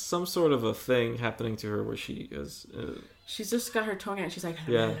has some sort of a thing happening to her where she is. She's just got her tongue out. She's like,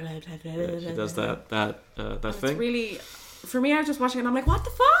 yeah, she does that thing. It's really, for me, I was just watching it and I'm like, what the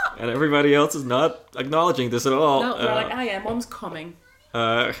fuck? And everybody else is not acknowledging this at all. No, they're like, yeah, mom's coming.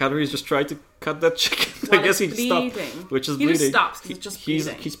 Henry's just tried to cut that chicken. I guess he stopped, which is bleeding. He just stops because it's just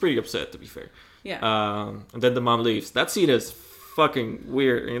bleeding. He's pretty upset, to be fair. Yeah. And then the mom leaves. That scene is fucking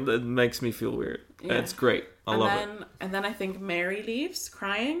weird. It makes me feel weird. Yeah. It's great. I love it. And then I think Mary leaves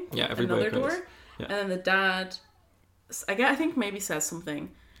crying. Yeah, everybody another cries. door. Yeah. And then the dad, I think maybe says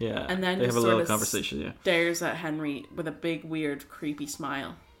something. Yeah. And then they have a little conversation. Yeah. Stares at Henry with a big, weird, creepy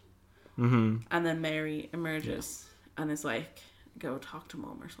smile. Mm-hmm. And then Mary emerges and is like, "Go talk to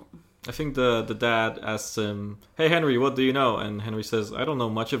mom" or something. I think the dad asks him, "Hey Henry, what do you know?" And Henry says, "I don't know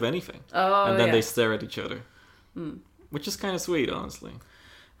much of anything." Oh, and then they stare at each other, which is kind of sweet, honestly.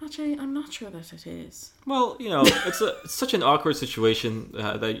 Actually, I'm not sure that it is. Well, it's such an awkward situation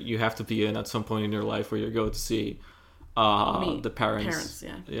that you have to be in at some point in your life where you go to see the parents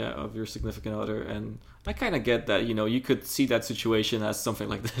of your significant other, and I kind of get that. You could see that situation as something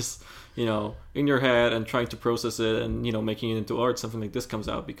like this, in your head and trying to process it, and making it into art. Something like this comes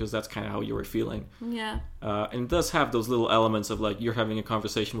out because that's kind of how you were feeling. Yeah. And it does have those little elements of like you're having a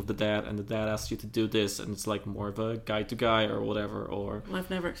conversation with the dad, and the dad asks you to do this, and it's like more of a guy to guy or whatever. Or I've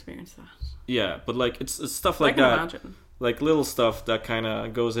never experienced that. Yeah, but like it's stuff like that. Imagine. Like little stuff that kind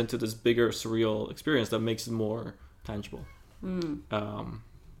of goes into this bigger surreal experience that makes it more tangible.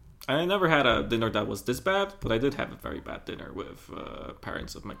 I never had a dinner that was this bad, but I did have a very bad dinner with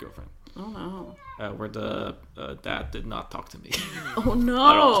parents of my girlfriend. Oh no! Where the dad did not talk to me. Oh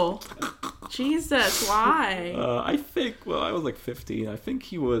no! Jesus, why? I think. Well, I was like 15. I think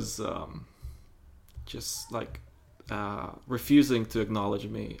he was just like refusing to acknowledge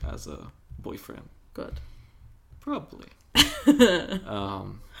me as a boyfriend. Good. Probably.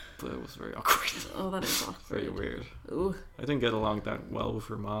 but it was very awkward. Oh, that is awkward. Very weird. Ooh. I didn't get along that well with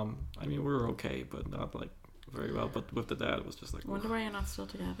her mom. I mean, we were okay, but not like very well. But with the dad, it was just like. I wonder why you're not still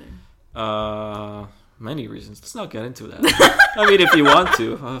together. Many reasons. Let's not get into that. I mean, if you want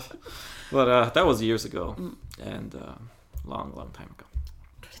to, but that was years ago, and long time ago.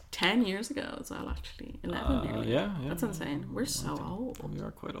 10 years ago as well, actually. 11 nearly. Yeah. That's insane. We're so old. We are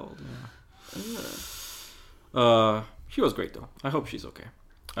quite old. Yeah. Ugh. She was great though. I hope she's okay.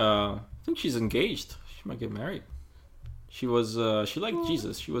 I think she's engaged. She might get married. She was. She liked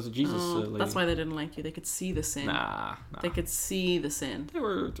Jesus. She was a Jesus lady. That's why they didn't like you. They could see the sin. Nah. They could see the sin. They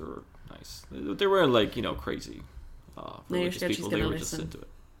were nice. They weren't like crazy. Religious scared people. she's They gonna were just listen. into it.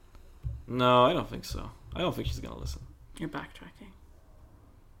 No, I don't think so. I don't think she's gonna listen. You're backtracking.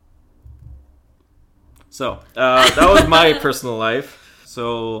 So that was my personal life.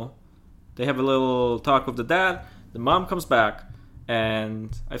 So they have a little talk with the dad. The mom comes back,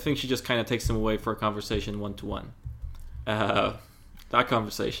 and I think she just kind of takes him away for a conversation 1-to-1. That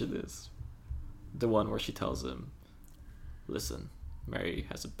conversation is the one where she tells him, "Listen, Mary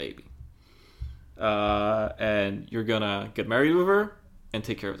has a baby, and you're gonna get married with her and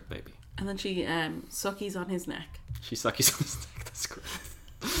take care of the baby." And then she suckies on his neck. She suckies on his neck. That's great.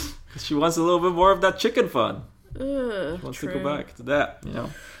 Because she wants a little bit more of that chicken fun. Ugh, She wants true. to go back to that,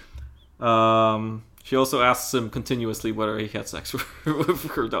 She also asks him continuously whether he had sex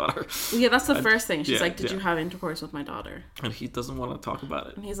with her daughter. Yeah, that's the first thing. She's yeah, like, "Did yeah. you have intercourse with my daughter?" And he doesn't want to talk about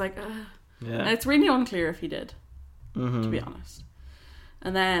it. And he's like, "Ugh." Yeah. And it's really unclear if he did, Mm-hmm. to be honest.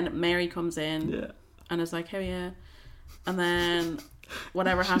 And then Mary comes in Yeah. and is like, "Hey, yeah." And then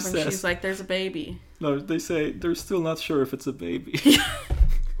whatever happens, says- she's like, "There's a baby." No, they say they're still not sure if it's a baby.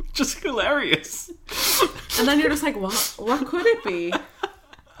 Just hilarious. And then you're just like, "What? What could it be?"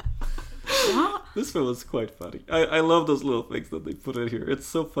 What? This film is quite funny. I love those little things that they put in here. It's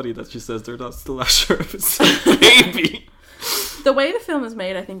so funny that she says they're still not sure if it's a baby. The way the film is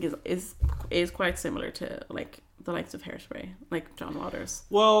made, I think, is quite similar to like the likes of Hairspray, like John Waters.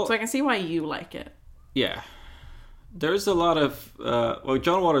 Well, So I can see why you like it. yeah. There's a lot of...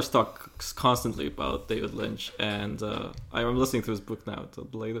 John Waters talks constantly about David Lynch, and I'm listening to his book now,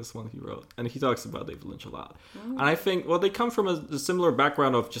 the latest one he wrote, and he talks about David Lynch a lot. And I think, they come from a similar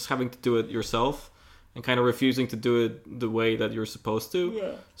background of just having to do it yourself and kind of refusing to do it the way that you're supposed to.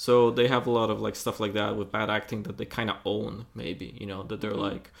 Yeah. So they have a lot of like stuff like that with bad acting that they kind of own, maybe, that they're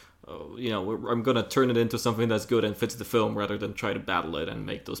like... I'm gonna turn it into something that's good and fits the film rather than try to battle it and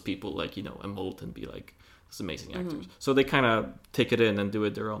make those people like emote and be like these amazing actors. So they kind of take it in and do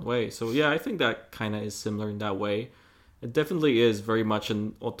it their own way. So yeah, I think that kind of is similar in that way. It definitely is very much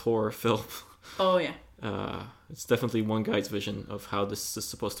an auteur film. Oh yeah. It's definitely one guy's vision of how this is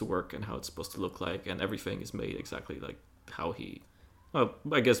supposed to work and how it's supposed to look like, and everything is made exactly like how he. Well,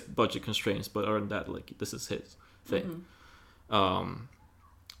 I guess budget constraints, but other than that, like this is his thing.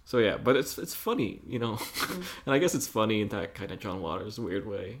 So yeah, but it's funny, and I guess it's funny in that kind of John Waters weird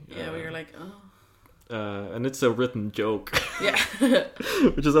way. Yeah, where you're like, oh. And it's a written joke. Yeah.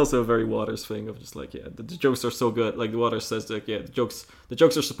 Which is also a very Waters thing of just like, the jokes are so good. Like Waters says, like, the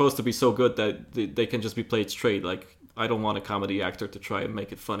jokes are supposed to be so good that they can just be played straight. Like, I don't want a comedy actor to try and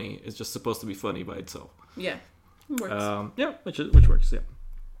make it funny. It's just supposed to be funny by itself. Yeah. Works. Which works. Yeah.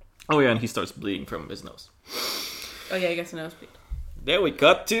 Oh yeah, and he starts bleeding from his nose. Oh yeah, he gets a nosebleed. Then we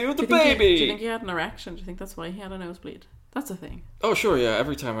cut to the do baby. you think he had an erection? Do you think that's why he had a nosebleed? That's a thing. Oh sure, yeah.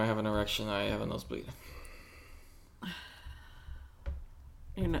 Every time I have an erection, I have a nosebleed.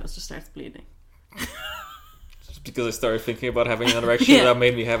 Your nose just starts bleeding. Just because I started thinking about having an erection, Yeah. that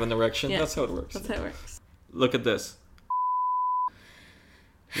made me have an erection. Yeah. That's how it works. That's how it works. Look at this.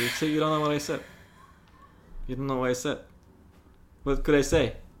 You say you don't know what I said. You don't know what I said. What could I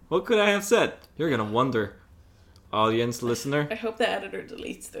say? What could I have said? You're gonna wonder, audience, listener. I hope the editor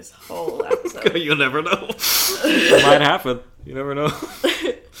deletes this whole episode. You never know. It might happen. You never know.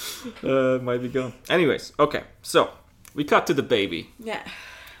 It might be gone. Anyways, okay. So we cut to the baby. Yeah.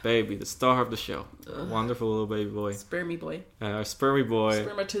 Baby, the star of the show. Wonderful little baby boy. Spermy boy. Spermy boy.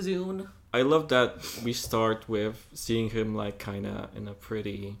 Spermatozoon. I love that we start with seeing him like kind of in a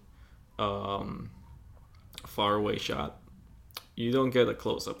pretty far away shot. You don't get a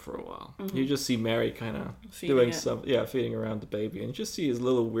close up for a while. Mm-hmm. You just see Mary kind of doing feeding around the baby, and you just see his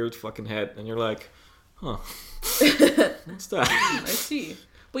little weird fucking head, and you're like, huh, what's that? I see.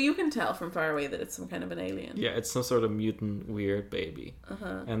 But you can tell from far away that it's some kind of an alien. Yeah, it's some sort of mutant weird baby.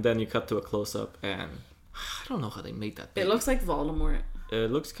 And then you cut to a close up, and I don't know how they made that baby. It looks like Voldemort. It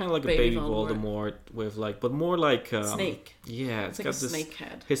looks kind of like a baby Voldemort with like, but more like snake. Yeah, It's like got a this snake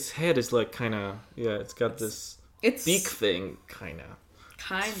head. His head is like kind of it's got this It's beak thing kind of.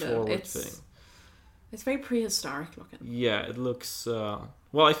 Kind of. forward thing. It's very prehistoric looking. Yeah, it looks.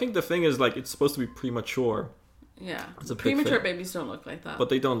 Well, I think the thing is like it's supposed to be premature. Yeah, It's a big premature thing. babies don't look like that. But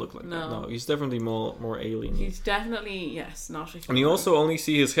they don't look like that. No. No, he's definitely more alien. He's definitely not a human. And you also only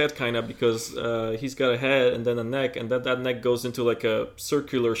see his head kind of because he's got a head and then a neck, and that neck goes into like a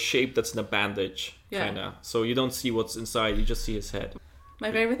circular shape that's in a bandage, Yeah. kind of. So you don't see what's inside; you just see his head.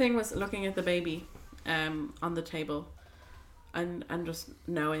 My favorite thing was looking at the baby on the table and just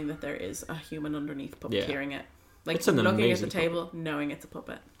knowing that there is a human underneath puppeteering it. Like It's an looking at the amazing table, knowing it's a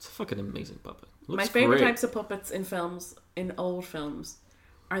puppet. It's a fucking amazing puppet. Looks My favorite great. types of puppets in films, in old films,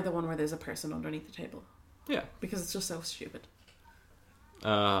 are the one where there's a person underneath the table. Yeah. Because it's just so stupid.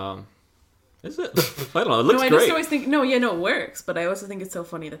 Is it? I don't know. It looks I great. just always think, it works, but I also think it's so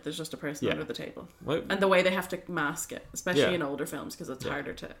funny that there's just a person Yeah. under the table. What? And the way they have to mask it, especially Yeah. in older films, because it's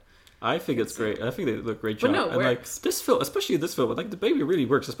harder to... I think it's great. I think they do a great But job. no, it and like works. this film, especially this film, like the baby really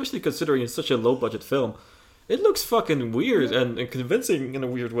works, especially considering it's such a low budget film. It looks fucking weird and convincing in a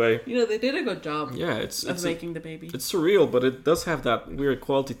weird way. They did a good job Yeah, it's making the baby. it's surreal, but it does have that weird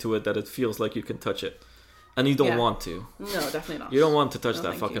quality to it that it feels like you can touch it, and you don't Yeah. want to. No, definitely not. You don't want to touch No, that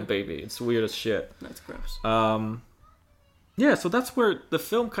thank fucking you. baby. It's weird as shit. That's gross. Yeah, so that's where the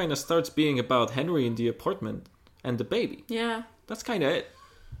film kind of starts being about Henry in the apartment and the baby. Yeah. That's kind of it.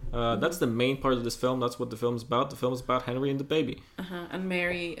 That's the main part of this film. That's what the film's about. The film's about Henry and the baby. And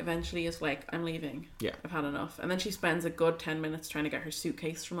Mary eventually is like, I'm leaving. Yeah. I've had enough. And then she spends a good 10 minutes trying to get her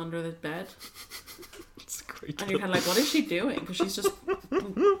suitcase from under the bed. It's great. And you're kind of like, what is she doing? Because she's just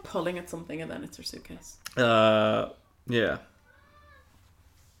pulling at something and then it's her suitcase. Yeah.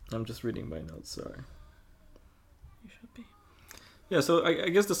 I'm just reading my notes, sorry. You should be. Yeah, so I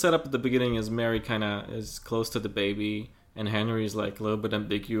guess the setup at the beginning is Mary kind of is close to the baby, and Henry's like a little bit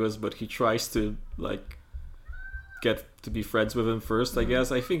ambiguous, but he tries to like get to be friends with him first, I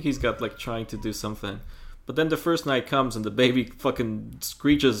guess. I think he's got like trying to do something. But then the first night comes and the baby fucking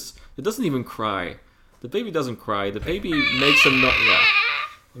screeches. It doesn't even cry. The baby doesn't cry. The baby makes a yeah.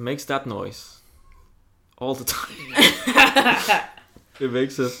 It makes that noise all the time. It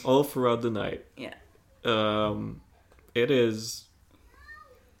makes it all throughout the night. Yeah. It is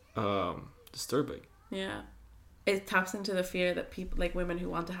disturbing. Yeah. It taps into the fear that people, like women who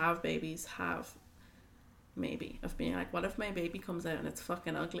want to have babies, have, maybe, of being like, what if my baby comes out and it's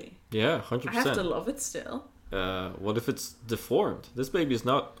fucking ugly? Yeah, 100%. I have to love it still. What if it's deformed? This baby is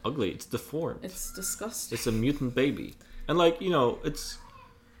not ugly, it's deformed. It's disgusting. It's a mutant baby. And like, it's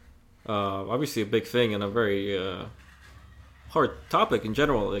obviously a big thing and a very hard topic in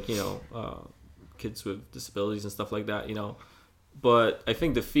general, like, kids with disabilities and stuff like that, But I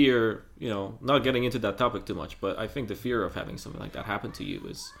think the fear, not getting into that topic too much, but I think the fear of having something like that happen to you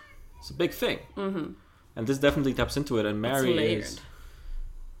is a big thing. Mm-hmm. And this definitely taps into it. And Mary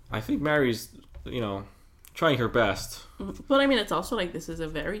I think Mary's, trying her best. But I mean, it's also like this is a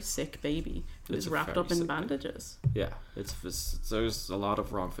very sick baby who's It's a wrapped very up in sick bandages. Yeah, there's a lot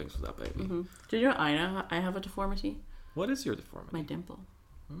of wrong things with that baby. Mm-hmm. Did you know I have a deformity? What is your deformity? My dimple.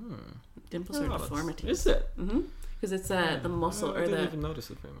 Dimples are deformities. Is it? Because it's the muscle I or didn't even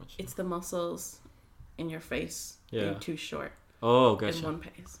notice it very much. it's the muscles in your face Yeah. being too short Oh, in gotcha. one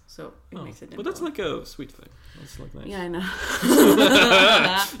pace, so it makes it dimple. But that's like a sweet thing. That's like nice. Yeah, I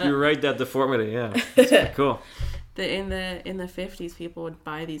know. You're right, that deformity. Yeah, that's pretty cool. In the 50s, people would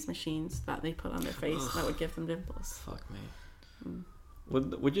buy these machines that they put on their face that would give them dimples. Fuck me.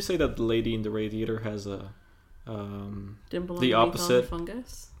 Would you say that the lady in the radiator has a Dimple the underneath all opposite-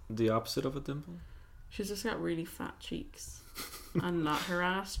 fungus. the opposite of a dimple? She's just got really fat cheeks and not her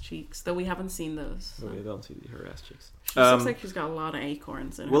ass cheeks, though we haven't seen those. So. Oh, you don't see her ass cheeks. She looks like she's got a lot of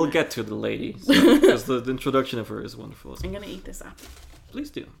acorns in her We'll mouth. get to the lady because the introduction of her is wonderful. I'm gonna eat this apple. Please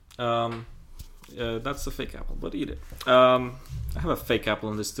do. That's a fake apple, but eat it. I have a fake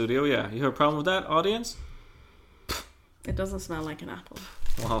apple in the studio. Yeah, you have a problem with that, audience? It doesn't smell like an apple.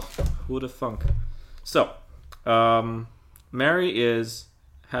 Well, who'd have thunk? So, Mary is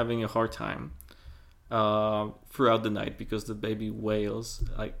having a hard time throughout the night because the baby wails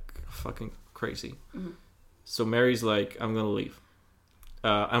like fucking crazy. Mm-hmm. So Mary's like, I'm gonna leave.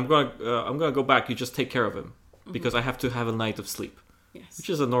 I'm gonna go back. You just take care of him because I have to have a night of sleep. Yes. Which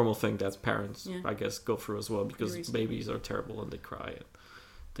is a normal thing that parents, Yeah. I guess, go through as well because babies are terrible and they cry and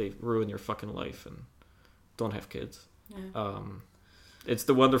they ruin your fucking life and don't have kids. Yeah. It's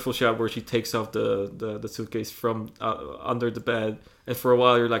the wonderful shot where she takes off the suitcase from under the bed, and for a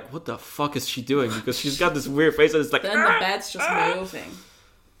while you're like, what the fuck is she doing? Because she's got this weird face and it's like... Then the bed's just moving.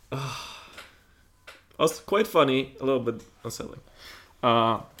 It's quite funny, a little bit unsettling.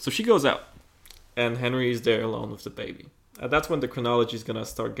 So she goes out, and Henry is there alone with the baby. that's when the chronology is gonna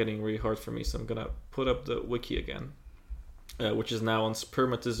start getting really hard for me. So I'm gonna put up the wiki again, which is now on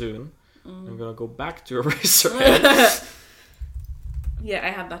Spermatozoon. I'm gonna go back to Eraserhead. Yeah, I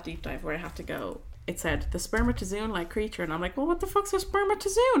had that deep dive where I had to go. It said the spermatozoon-like creature, and I'm like, well, what the fuck's a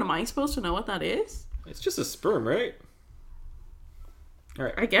spermatozoon? Am I supposed to know what that is? It's just a sperm, right? All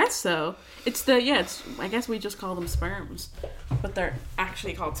right. I guess so. It's I guess we just call them sperms, but they're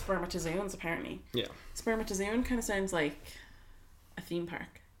actually called spermatozoons apparently. Yeah. Spermatozoon kind of sounds like a theme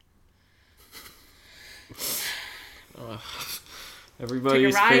park.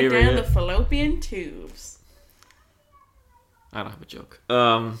 Everybody's Take a ride favorite. down the fallopian tubes. I don't have a joke.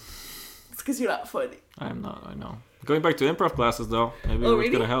 It's because you're not funny. I'm not. I know. Going back to improv classes though. Maybe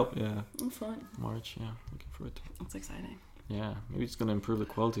it's gonna help. Yeah. Oh, fun. March. Yeah. Looking forward to it. That's exciting. Yeah. Maybe it's gonna improve the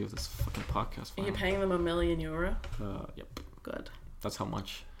quality of this fucking podcast. Are you paying them €1 million? Yep. Good. That's how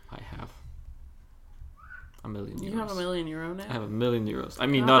much I have. €1 million. You have €1 million now? I have €1 million. I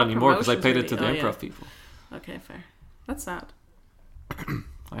mean, Oh, not that anymore because I paid it promotion's to the really- improv yeah. people. Okay, fair. That's sad.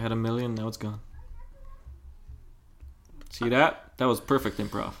 I had $1 million. Now it's gone. See that? That was perfect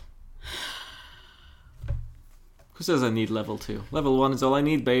improv. Who says I need level 2? Level 1 is all I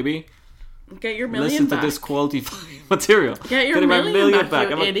need, baby. Get your $1 million Listen back. to this quality material. Get your Getting my $1 million back,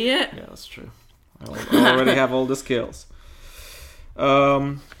 you I'm like, idiot. yeah, that's true. I already have all the skills.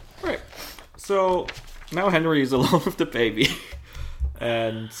 Right. So now Henry is alone with the baby,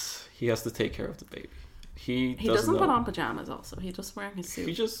 and he has to take care of the baby. He doesn't know. put on pajamas. Also, he's just wearing his suit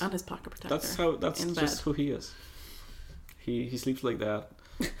He just- and his pocket protector. That's in just bed. who he is. He sleeps like that.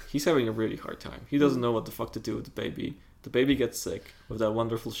 He's having a really hard time. He doesn't know what the fuck to do with the baby. The baby gets sick with that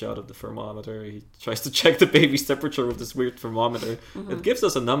wonderful shot of the thermometer. He tries to check the baby's temperature with this weird thermometer. It gives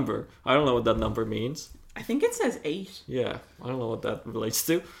us a number. I don't know what that number means. I think it says 8. Yeah, I don't know what that relates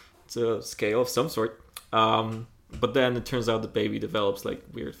to. It's a scale of some sort. But then it turns out the baby develops like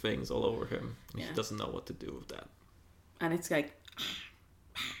weird things all over him. Yeah. He doesn't know what to do with that. And it's like,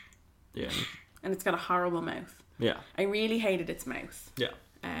 Yeah. and it's got a horrible mouth. Yeah. I really hated its mouth. Yeah.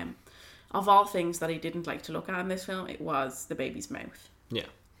 Of all things that I didn't like to look at in this film, it was the baby's mouth. Yeah.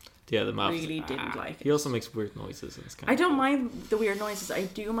 Yeah, the mouth. Really didn't like it. He also makes weird noises. And it's kind I don't mind the weird noises. I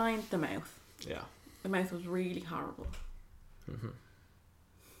do mind the mouth. Yeah. The mouth was really horrible.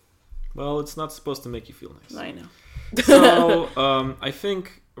 Well, it's not supposed to make you feel nice. I know. So, I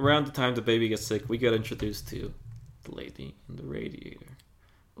think around the time the baby gets sick, we get introduced to the lady in the radiator.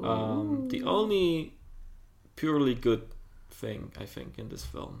 The only purely good thing, I think, in this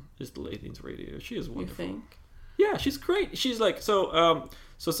film is the lady in the radiator. She is You wonderful. think? Yeah, she's great. She's like, so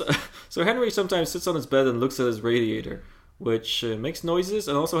Henry sometimes sits on his bed and looks at his radiator, which makes noises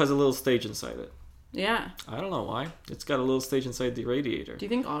and also has a little stage inside it. Yeah. I don't know why. It's got a little stage inside the radiator. Do you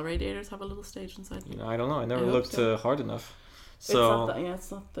think all radiators have a little stage inside? You know, I don't know. I never hope looked so. hard enough. It's So, not it's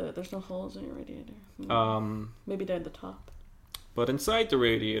not there's no holes in your radiator. Maybe down the top. but inside the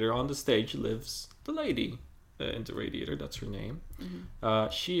radiator on the stage lives the lady in the radiator. That's her name.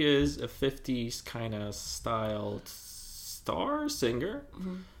 She is a 50s kind of styled star singer.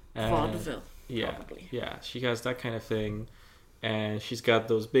 And- Vaudeville. Yeah, Probably. yeah. She has that kind of thing. And she's got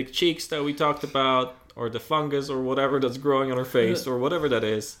those big cheeks that we talked about, or the fungus or whatever that's growing on her face, or whatever that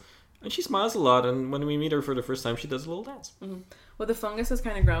is. And she smiles a lot, and when we meet her for the first time, she does a little dance. Well, the fungus has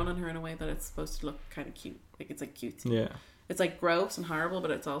kind of grown on her in a way that it's supposed to look kind of cute. Like, it's like cutesy. Yeah. It's like gross and horrible,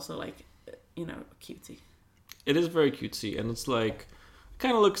 but it's also like, cutesy. It is very cutesy, and it's like,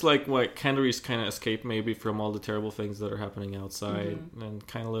 kind of looks like what Henry's kind of escape maybe from all the terrible things that are happening outside, and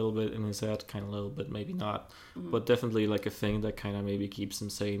kind of a little bit in his head, kind of a little bit maybe not, but definitely like a thing that kind of maybe keeps him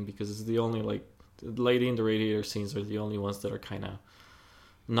sane, because it's the only, like, the lady in the radiator scenes are the only ones that are kind of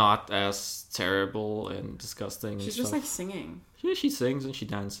not as terrible and disgusting. She's and just stuff. like singing, Yeah, she sings and she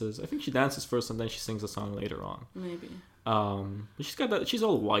dances. I think she dances first and then she sings a song later on. maybe. But she's got that. She's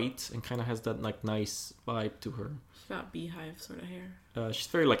all white and kind of has that like nice vibe to her. She's got beehive sort of hair. She's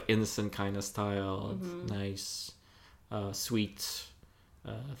very like innocent kind of style, nice, sweet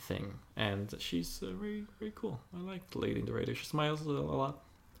thing, and she's very very cool. I like the lady in the radiator. She smiles a lot.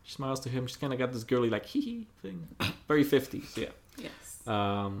 She smiles to him. She's kind of got this girly like hee hee thing, very 50s. Yeah. Yes.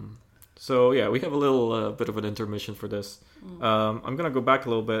 So yeah, we have a little bit of an intermission for this. I'm gonna go back a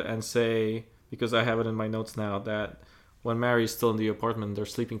little bit and say, because I have it in my notes now, that when Mary's still in the apartment, they're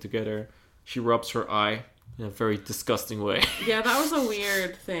sleeping together. She rubs her eye in a very disgusting way. Yeah, that was a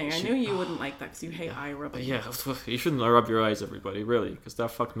weird thing. I knew you wouldn't like that because you hate eye rubbing. Yeah, you shouldn't rub your eyes, everybody, really, because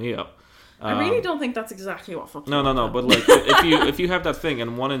that fucked me up. I really don't think that's exactly what fucked No, you up, no. though. But like, if you have that thing,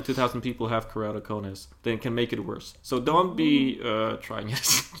 and 1 in 2,000 people have keratoconus, then it can make it worse. So don't be trying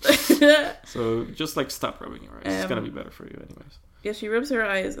it. So just like stop rubbing your eyes. It's gonna be better for you, anyways. Yeah, she rubs her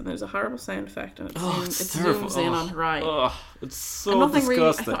eyes, and there's a horrible sound effect, and it It's terrible. zooms in on her eye. It's so And nothing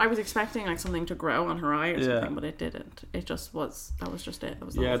disgusting. really. I was expecting like something to grow on her eye or something, but it didn't. It just was. That was just it. That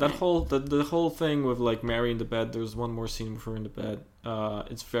was the whole thing. the whole thing with like Mary in the bed. There's one more scene with her in the bed.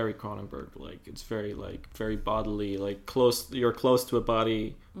 It's very Cronenberg. Like it's very bodily. Like close. You're close to a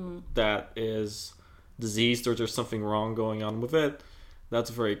body that is diseased, or there's something wrong going on with it. That's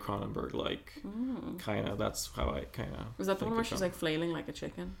very Cronenberg, like kind of. That's how I kind of. Was that the one where she's like flailing like a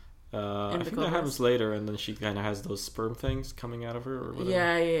chicken? I think that happens later, and then she kind of has those sperm things coming out of her, or whatever.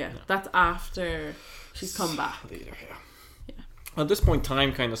 Yeah. That's after she's come back. Later, yeah. At this point,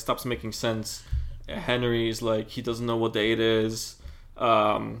 time kind of stops making sense. Henry is like, he doesn't know what day it is.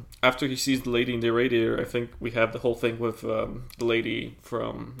 After he sees the lady in the radiator, I think we have the whole thing with the lady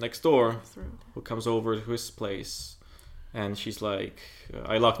from next door who comes over to his place. And she's like,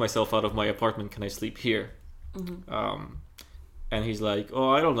 I locked myself out of my apartment. Can I sleep here? And he's like, oh,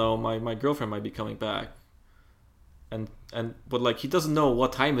 I don't know. My girlfriend might be coming back. But like, he doesn't know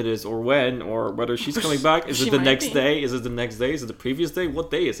what time it is or when or whether she's coming back. Is it the next day? Is it the next day? Is it the previous day?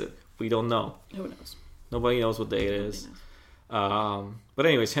 What day is it? We don't know. Who knows? Nobody knows what day it is. But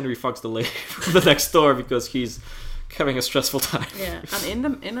anyways, Henry fucks the lady from the next door because he's having a stressful time. Yeah,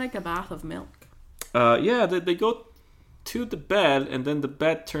 and in like a bath of milk. Yeah, they go to the bed, and then the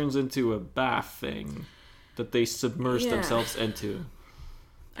bed turns into a bath thing that they submerge themselves into.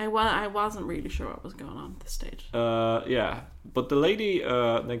 I wasn't really sure what was going on at this stage. Yeah, but the lady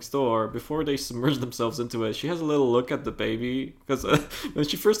next door, before they submerge themselves into it, she has a little look at the baby, because when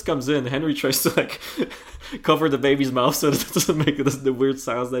she first comes in, Henry tries to like cover the baby's mouth so that it doesn't make the weird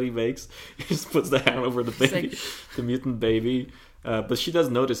sounds that he makes. He just puts the hand over the baby, the mutant baby, but she does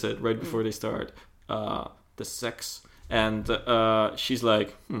notice it right before they start the sex. And she's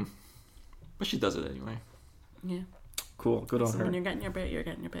like, but she does it anyway. Yeah. Cool. Good on her. When you're getting your bit, you're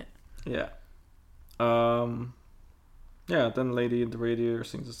getting your bit. Yeah. Yeah, then Lady in the Radiator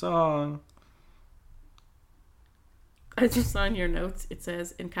sings a song. I just saw in your notes, it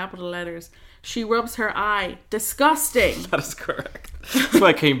says in capital letters, she rubs her eye. Disgusting. That is correct. That's why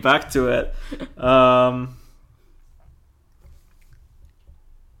I came back to it.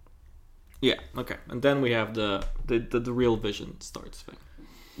 Yeah, okay. And then we have the real vision starts thing.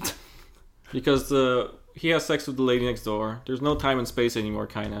 Because he has sex with the lady next door. There's no time and space anymore,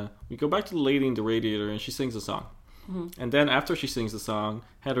 kind of. We go back to the lady in the radiator, and she sings a song. And then after she sings the song,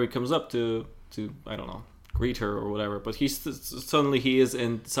 Henry comes up to I don't know, greet her or whatever. But suddenly he is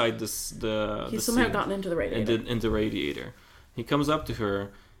inside he's somehow gotten into the radiator. In the radiator. He comes up to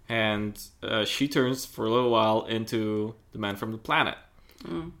her, and she turns for a little while into the man from the planet.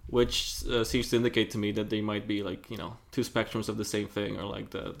 Which seems to indicate to me that they might be like, you know, two spectrums of the same thing, or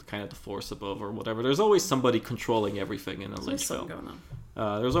like the kind of the force above or whatever. There's always somebody controlling everything in a Lynch film. Going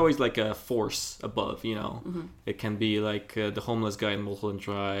on. There's always like a force above, you know. It can be like the homeless guy in Mulholland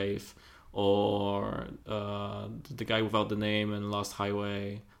Drive, or the guy without the name in Lost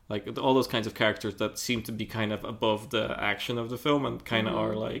Highway. Like all those kinds of characters that seem to be kind of above the action of the film and kind of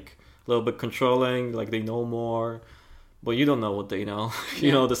are like a little bit controlling, like they know more. But you don't know what they know.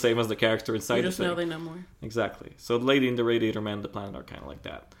 You know the same as the character inside the thing. You just know they know more. Exactly. So the lady in the radiator, man, the planet are kind of like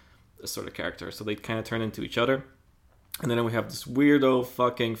that sort of character. So they kind of turn into each other. And then we have this weirdo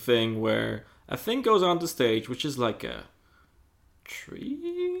fucking thing where a thing goes on the stage, which is like a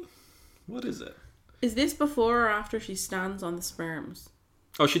tree? What is it? Is this before or after she stands on the sperms?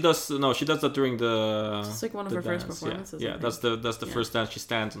 Oh, she does that during the. It's like one of her dance. first performances. Yeah, that's the first dance. She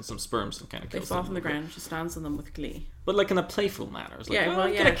stands on some sperms and kind of kills them. They fall from the ground. She stands on them with glee. But like in a playful manner. It's like, I'm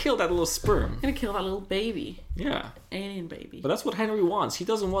gonna kill that little sperm. I'm gonna kill that little baby. Yeah. Alien baby. But that's what Henry wants. He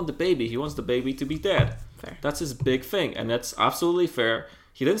doesn't want the baby. He wants the baby to be dead. Fair. That's his big thing, and that's absolutely fair.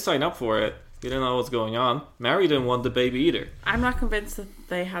 He didn't sign up for it. He didn't know what's going on. Mary didn't want the baby either. I'm not convinced that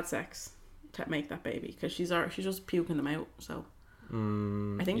they had sex to make that baby, because she's just puking them out. So.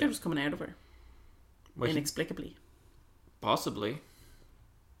 I think they're just coming out of her inexplicably. Possibly.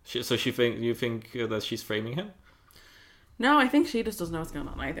 You think that she's framing him? No, I think she just doesn't know what's going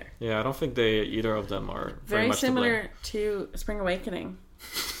on either. Yeah, I don't think either of them are very much similar to Spring Awakening,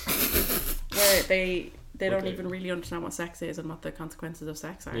 where they don't even really understand what sex is and what the consequences of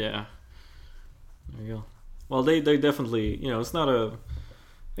sex are. Yeah. There you go. Well, they definitely, you know, it's not a.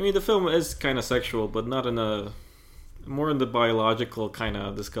 I mean, the film is kind of sexual, but not in a. More in the biological kind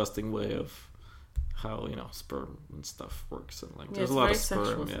of disgusting way of how sperm and stuff works, and like Yeah, there's it's a lot very of sperm.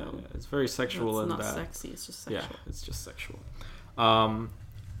 sexual Yeah, film. it's very sexual It's and not that. sexy. It's just sexual. Yeah, it's just sexual.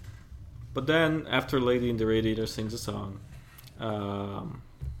 But then after Lady in the Radiator sings a song,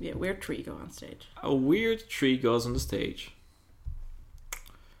 Yeah, weird tree go on stage. a weird tree goes on the stage.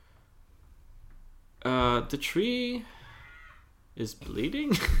 The tree is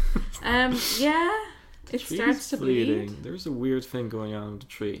bleeding. Yeah, it Tree starts is to bleed. There's a weird thing going on with the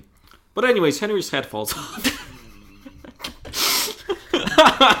tree. But anyways, Henry's head falls off.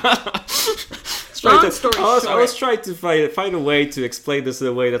 Long story I was short. trying to find a way to explain this in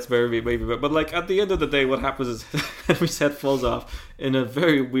a way that's very maybe, but like at the end of the day, what happens is Henry's head falls off in a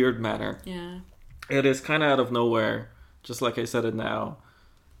very weird manner. Yeah. It is kind of out of nowhere, just like I said it now,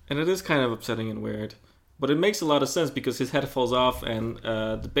 and it is kind of upsetting and weird. But it makes a lot of sense because his head falls off and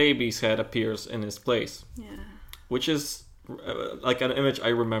the baby's head appears in his place, Yeah. which is like an image I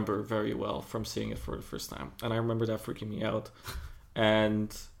remember very well from seeing it for the first time, and I remember that freaking me out.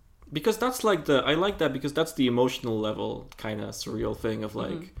 And because that's like I like that because that's the emotional level kind of surreal thing of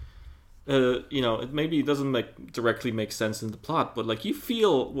like, it maybe doesn't directly make sense in the plot, but like you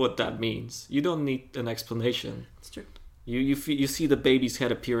feel what that means. You don't need an explanation. It's true. You see the baby's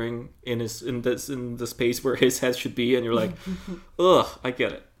head appearing in the space where his head should be, and you're like, ugh, I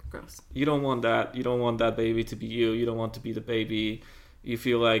get it. Gross. You don't want that. You don't want that baby to be you. You don't want to be the baby. You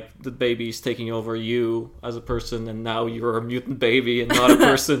feel like the baby's taking over you as a person, and now you're a mutant baby and not a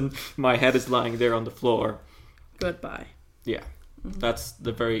person. My head is lying there on the floor. Goodbye. Yeah, that's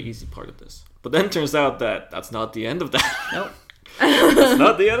the very easy part of this. But then it turns out that that's not the end of that. Nope. That's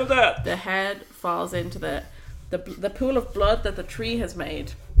not the end of that. The head falls into the pool of blood that the tree has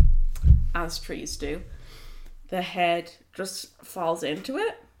made, as trees do. The head just falls into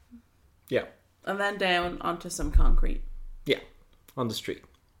it. Yeah. And then down onto some concrete. Yeah. On the street.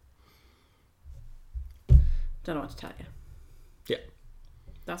 Don't know what to tell you. Yeah.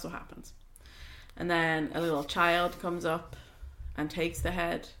 That's what happens. And then a little child comes up and takes the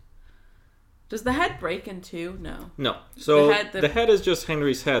head. Does the head break in two? No. No. So The head is just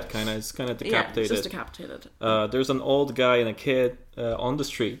Henry's head, kind of. It's kind of decapitated. Yeah, it's just decapitated. There's an old guy and a kid on the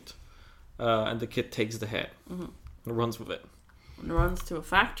street, and the kid takes the head and runs with it. And runs to a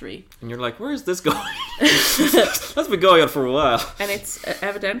factory. And you're like, where is this going? That's been going on for a while. And it's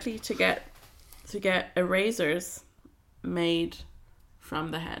evidently to get erasers made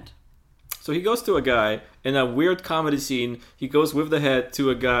from the head. So he goes to a guy in a weird comedy scene. He goes with the head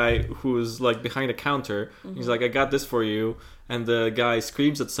to a guy who's like behind a counter. He's like, I got this for you. And the guy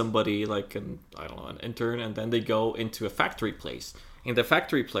screams at somebody like an intern. And then they go into a factory place. In the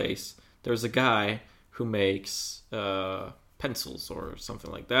factory place, there's a guy who makes pencils or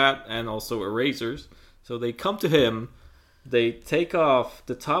something like that. And also erasers. So they come to him. They take off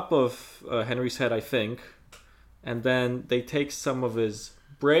the top of Henry's head, I think. And then they take some of his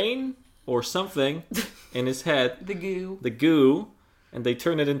brain or something in his head, the goo, and they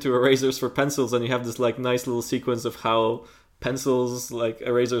turn it into erasers for pencils, and you have this like nice little sequence of how pencils, like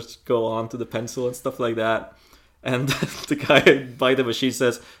erasers, go onto the pencil and stuff like that. And the guy by the machine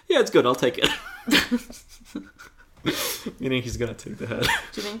says, "Yeah, it's good. I'll take it." Meaning he's gonna take the head.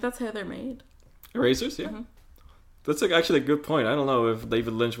 Do you think that's how they're made? Erasers, yeah. Mm-hmm. That's like actually a good point. I don't know if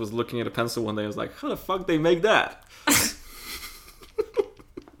David Lynch was looking at a pencil one day and was like, "How the fuck they make that?"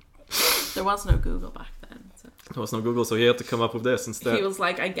 There was no Google back then. So. There was no Google, so he had to come up with this instead. He was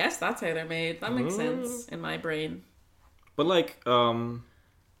like, I guess that's how they're made. That makes sense in my brain. But like, kind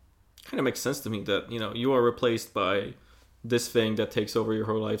of makes sense to me that, you are replaced by this thing that takes over your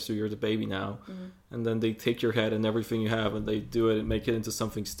whole life, so you're the baby now. And then they take your head and everything you have and they do it and make it into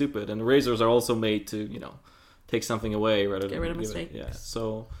something stupid. And razors are also made to, take something away rather than get rid of give mistakes. it. Yeah,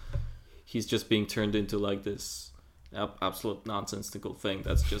 so he's just being turned into like this absolute nonsensical thing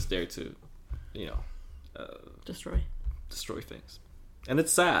that's just there to, destroy things. And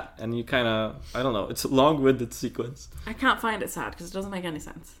it's sad, and you kind of, I don't know, it's a long-winded sequence. I can't find it sad because it doesn't make any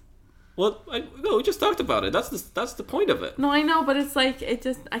sense. Well, no, we just talked about it. That's the point of it. No, I know, but it's like,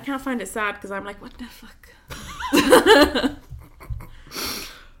 I can't find it sad because I'm like, what the fuck?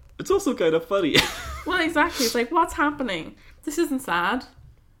 It's also kind of funny. Well, exactly. It's like, what's happening? This isn't sad.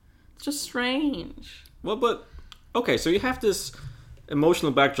 It's just strange. Well, but okay, so you have this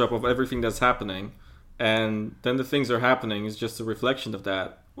emotional backdrop of everything that's happening, and then the things that are happening is just a reflection of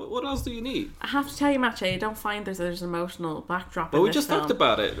that. What else do you need? I have to tell you, Mache, I don't find there's an emotional backdrop. But we just talked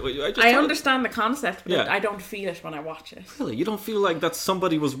about it. I understand the concept, but I don't feel it when I watch it. Really? You don't feel like that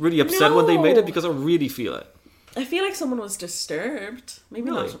somebody was really upset when they made it? Because I really feel it. I feel like someone was disturbed.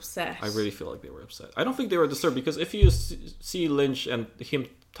 Maybe not upset. I really feel like they were upset. I don't think they were disturbed, because if you see Lynch and him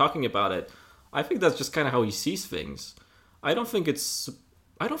talking about it, I think that's just kind of how he sees things. I don't think this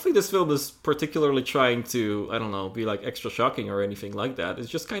film is particularly trying to, I don't know, be like extra shocking or anything like that. It's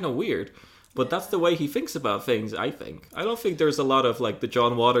just kind of weird. But that's the way he thinks about things, I think. I don't think there's a lot of like the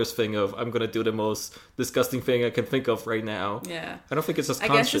John Waters thing of I'm going to do the most disgusting thing I can think of right now. Yeah. I don't think it's as I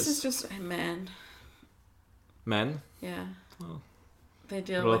conscious. guess this is just men. Men? Yeah. Well, They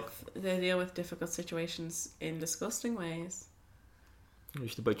deal with difficult situations in disgusting ways. you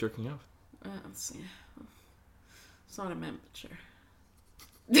should by jerking off. It's not what I meant, but sure.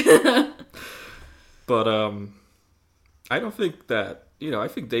 But I don't think that, I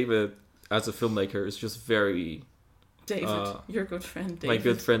think David as a filmmaker is just very... David, your good friend David. My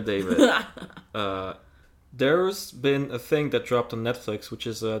good friend David. There's been a thing that dropped on Netflix, which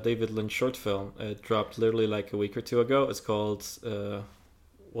is a David Lynch short film. It dropped literally like a week or two ago. It's called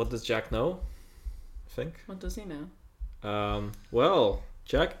What Does Jack Know? I think. What does he know? Well,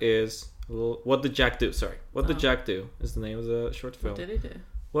 Jack is... What Did Jack Do? Sorry. What Did Jack Do is the name of the short film. What did he do?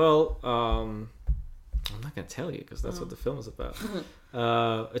 Well, I'm not going to tell you because that's what the film is about.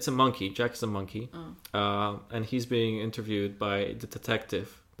 It's a monkey. Jack is a monkey. And he's being interviewed by the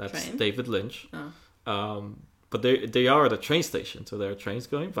detective. That's Train? David Lynch. But they are at a train station, so there are trains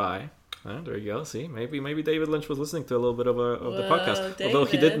going by. There you go. See, maybe David Lynch was listening to a little bit of the podcast. David. Although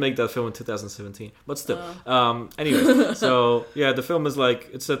he did make that film in 2017, but still. Anyways, so yeah, the film is like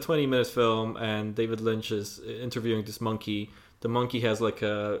it's a 20-minute film, and David Lynch is interviewing this monkey. The monkey has like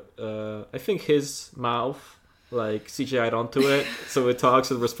I think his mouth like CGI'd onto it, so it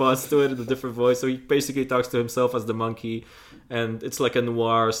talks and responds to it in a different voice. So he basically talks to himself as the monkey, and it's like a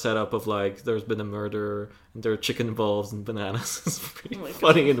noir setup of like there's been a murder and there are chicken balls and bananas. It's pretty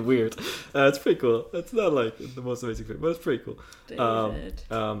funny and weird. It's pretty cool. It's not like the most amazing thing, but it's pretty cool. David.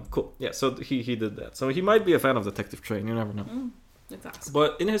 Cool. Yeah. So he did that. So he might be a fan of Detective Train. You never know. Exactly.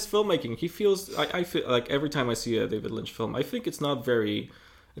 But in his filmmaking, he feels. I feel like every time I see a David Lynch film, I think it's not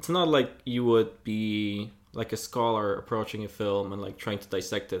like you would be like a scholar approaching a film and like trying to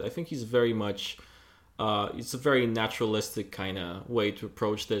dissect it. I think he's very much it's a very naturalistic kind of way to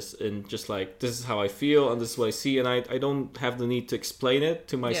approach this, and just like this is how I feel and this is what I see, and I don't have the need to explain it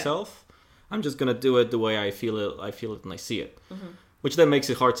to myself. I'm just gonna do it the way I feel it and I see it, which then makes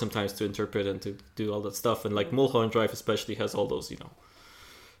it hard sometimes to interpret and to do all that stuff. And like Mulholland Drive especially has all those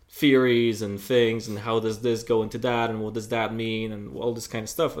theories and things, and how does this go into that, and what does that mean, and all this kind of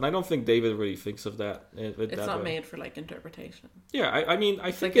stuff. And I don't think David really thinks of that. It's not made for like interpretation. Yeah, I mean,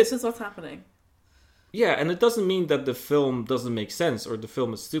 I think this is what's happening. Yeah, and it doesn't mean that the film doesn't make sense or the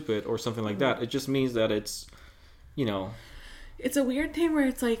film is stupid or something like that. It just means that it's, It's a weird thing where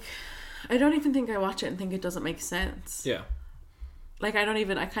it's like, I don't even think I watch it and think it doesn't make sense. Yeah. Like, I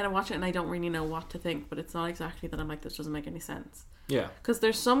kind of watch it and I don't really know what to think, but it's not exactly that I'm like, this doesn't make any sense. Yeah. Because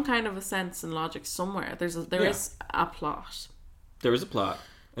there's some kind of a sense and logic somewhere. There is a plot. There is a plot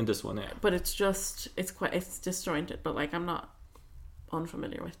in this one, yeah. But it's disjointed, but like, I'm not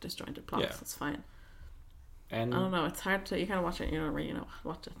unfamiliar with disjointed plots. Yeah. It's fine. And I don't know, it's hard to, you kind of watch it and you don't really know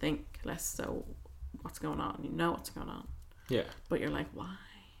what to think, less so what's going on. You know what's going on. Yeah. But you're like, why?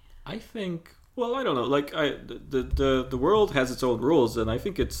 I think, well, I don't know, like, the world has its own rules, and I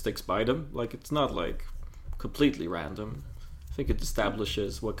think it sticks by them. Like, it's not, like, completely random. I think it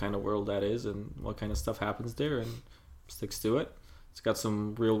establishes what kind of world that is and what kind of stuff happens there and sticks to it. It's got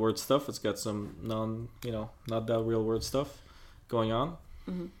some real world stuff. It's got some not that real world stuff going on.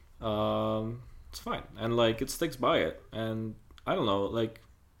 It's fine, and like it sticks by it, and I don't know, like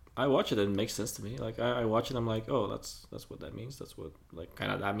I watch it and it makes sense to me. Like I watch it, I'm like, oh, that's what that means. That's what like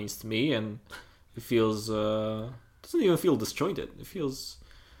kind of that means to me, and it feels doesn't even feel disjointed. It feels,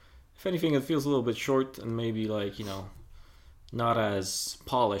 if anything, it feels a little bit short and maybe like not as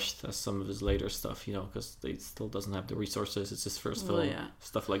polished as some of his later stuff. Because they still doesn't have the resources. It's his first film,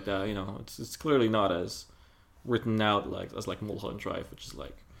 stuff like that. It's clearly not as written out as Mulholland Drive, which is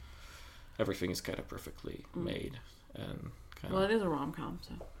like. Everything is kind of perfectly made, and well, it is a rom-com,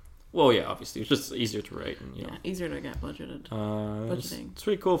 so. Well, yeah, obviously it's just easier to write, and easier to get budgeting. It's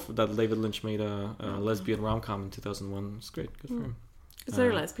pretty cool that David Lynch made a lesbian rom-com in 2001. It's great, good for him. Is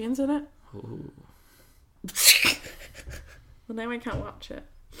there lesbians in it? Ooh. Well, now I can't watch it.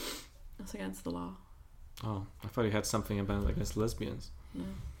 That's against the law. Oh, I thought you had something against lesbians. No.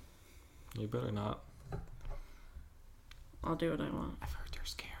 You better not. I'll do what I want. I've heard they're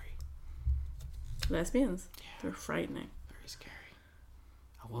scary. Lesbians? Yeah. They're frightening. Very scary.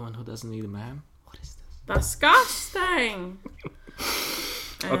 A woman who doesn't need a man? What is this? Disgusting!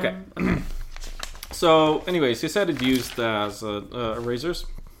 Okay. So, anyways, he said it used as erasers.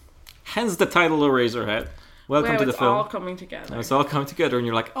 Hence the title Eraserhead. Welcome to the film. It's all coming together. It's all coming together, and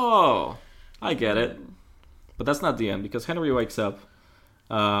you're like, oh, I get it. But that's not the end, because Henry wakes up,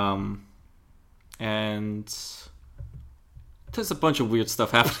 and there's a bunch of weird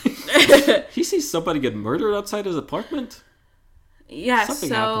stuff happening. He sees somebody get murdered outside his apartment. Yeah, Something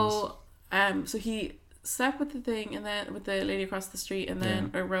so he slept with the thing, and then with the lady across the street, and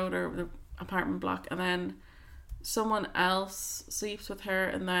then or road or the apartment block, and then someone else sleeps with her,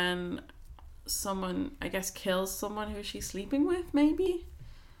 and then someone, I guess, kills someone who she's sleeping with. Maybe.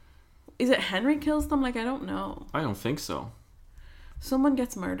 Is it Henry kills them? Like, I don't know. I don't think so. Someone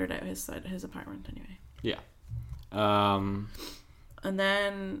gets murdered out his apartment anyway. Yeah. And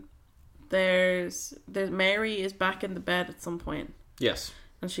then there's Mary is back in the bed at some point. Yes.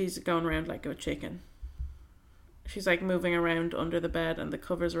 And she's going around like a chicken. She's like moving around under the bed, and the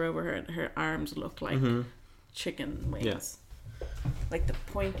covers are over her, and her arms look like chicken wings. Yeah. Like the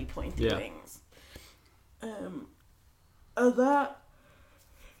pointy wings. And that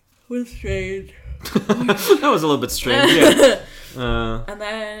was strange. That was a little bit strange, yeah. And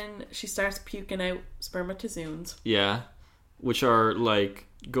then she starts puking out spermatozoons. Yeah. Which are like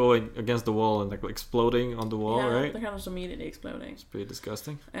going against the wall and like exploding on the wall, right? They're kind of just immediately exploding. It's pretty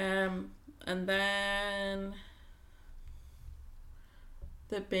disgusting. And then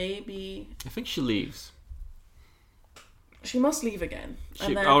the baby, I think she leaves. She must leave again.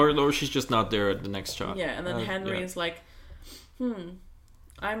 Or she's just not there at the next shot. Yeah, and then Henry is like, I'm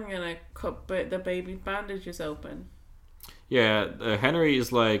gonna cut the baby bandages open. Yeah, Henry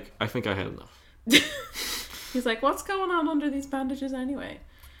is like, I think I had enough. He's like, what's going on under these bandages anyway?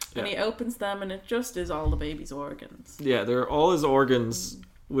 And he opens them, and it just is all the baby's organs. Yeah, they're all his organs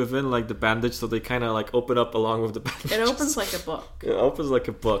within like the bandage, so they kind of like open up along with the bandage. It opens like a book. It opens like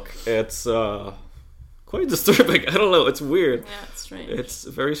a book. It's quite disturbing. I don't know. It's weird. Yeah, it's strange. It's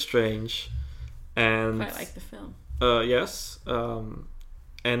very strange. And I quite like the film. Yes.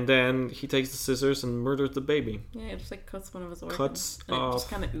 And then he takes the scissors and murders the baby. Yeah, it just like cuts one of his organs. And it just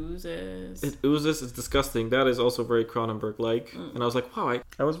kind of oozes. It oozes. It's disgusting. That is also very Cronenberg-like. And I was like, wow,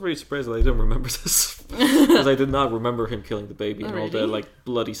 I was very surprised that I didn't remember this. Because I did not remember him killing the baby and all the like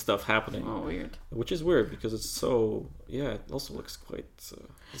bloody stuff happening. Oh, weird. Which is weird because it's so... Yeah, it also looks quite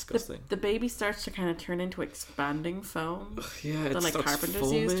disgusting. The baby starts to kind of turn into expanding foam. Yeah, it that like starts carpenters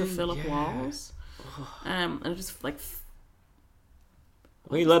foaming. use to fill up walls. And it just like...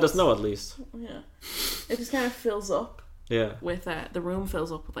 Well, you let us know at least. Yeah. It just kind of fills up. Yeah. With the room fills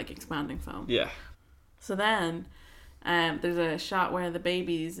up with like expanding foam. Yeah. So then there's a shot where the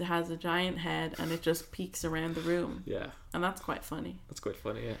baby has a giant head and it just peeks around the room. Yeah. And that's quite funny. That's quite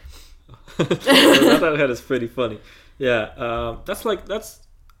funny, yeah. That head is pretty funny. Yeah. That's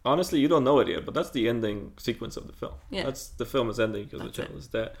honestly, you don't know it yet, but that's the ending sequence of the film. Yeah. The film is ending because the child is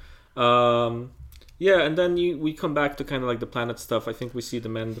dead. Yeah, and then we come back to kind of like the planet stuff. I think we see the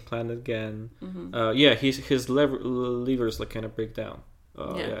man on the planet again. His levers like kind of break down.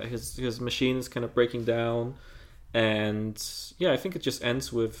 His machine is kind of breaking down, and I think it just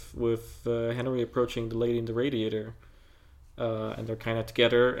ends with Henry approaching the lady in the radiator, and they're kind of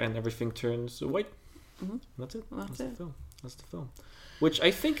together, and everything turns white. That's it. That's the film. That's the film, which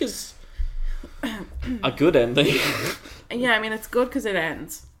I think is a good ending. Yeah, I mean it's good because it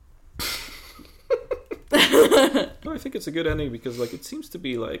ends. No, I think it's a good ending because like it seems to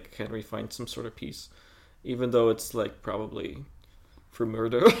be like Henry finds some sort of peace, even though it's like probably for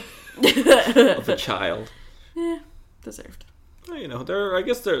murder of a child. Yeah, deserved. Well, you know, I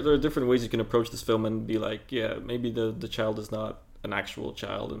guess there are different ways you can approach this film and be like, yeah, maybe the child is not an actual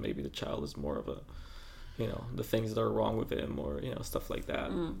child, and maybe the child is more of a, you know, the things that are wrong with him, or you know, stuff like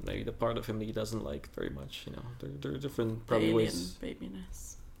that. Maybe the part of him that he doesn't like very much. You know, there are different probably ways.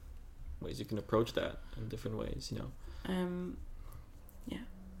 Babiness. Ways you can approach that in different ways, you know. Yeah.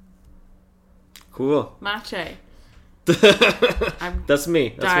 Cool. Mache. That's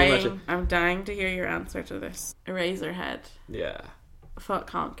me. That's me, I'm dying to hear your answer to this. Eraserhead. Yeah. Fuck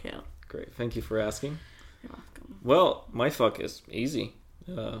can't kill. Great. Thank you for asking. You're welcome. Well, my fuck is easy.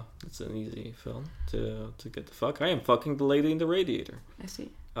 It's an easy film to get the fuck. I am fucking the lady in the radiator. I see.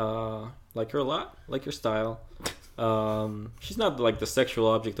 Like her a lot. Like her style. She's not like the sexual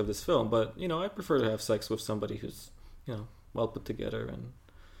object of this film, but you know, I prefer to have sex with somebody who's, you know, well put together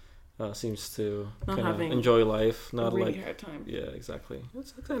and seems to kind of enjoy life. Not really like hard time. Yeah, exactly.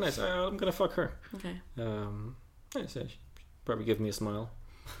 It's kind of nice. I'm gonna fuck her. Okay. I say she'd probably give me a smile.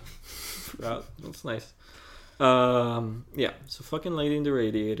 That's nice. Yeah. So fucking lady in the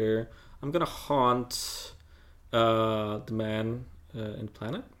radiator. I'm gonna haunt the man in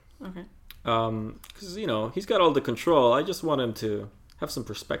Planet. Okay. Because you know he's got all the control. I just want him to have some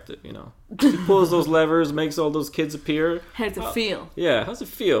perspective, you know. He pulls those levers, makes all those kids appear. How's it feel? Yeah, how's it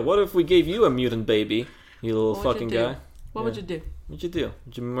feel? What if we gave you a mutant baby, you little fucking guy? What would you do? What'd you do?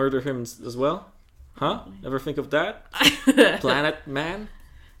 Would you murder him as well? Huh? Ever think of that? Planet Man?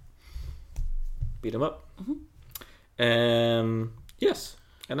 Beat him up. Yes.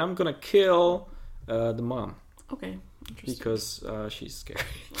 And I'm gonna kill the mom. Okay. Interesting. Because she's scary.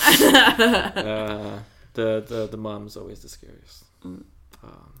 The mom's always the scariest.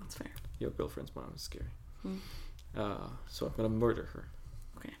 That's fair. Your girlfriend's mom is scary. So I'm gonna murder her.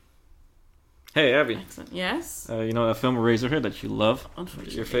 Okay. Hey, Abby. Excellent. Yes? You know that film Eraserhead that you love?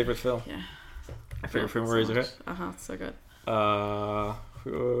 Unfortunately. Your favorite film? Yeah. My favorite film Eraserhead? It's so good.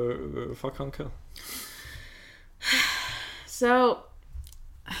 Fuck Hong Kill. So,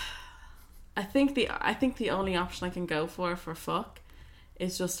 I think the only option I can go for fuck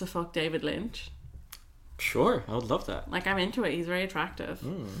is just to fuck David Lynch. Sure, I would love that. Like, I'm into it. He's very attractive.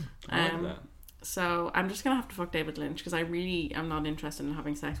 I like that. So I'm just gonna have to fuck David Lynch because I really am not interested in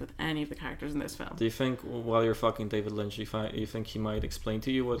having sex with any of the characters in this film. Do you think while you're fucking David Lynch, you think he might explain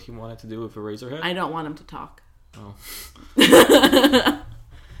to you what he wanted to do with Eraserhead? I don't want him to talk. Oh.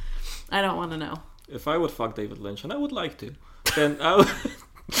 I don't want to know. If I would fuck David Lynch, and I would like to, then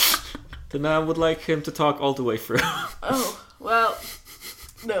then I would like him to talk all the way through. Oh, well,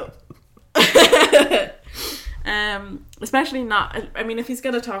 no. Especially not. I mean, if he's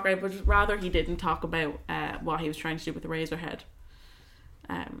gonna talk, I would rather he didn't talk about what he was trying to do with the Razorhead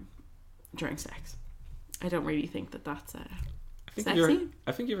during sex. I don't really think that's sexy.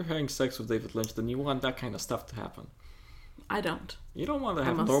 I think if you're having sex with David Lynch, then you want that kind of stuff to happen. I don't. You don't want to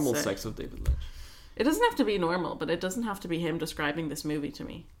have normal sex with David Lynch. It doesn't have to be normal, but it doesn't have to be him describing this movie to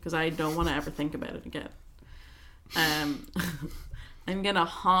me because I don't want to ever think about it again. I'm gonna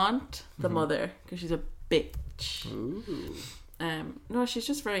haunt the mother because she's a bitch. Ooh. No, she's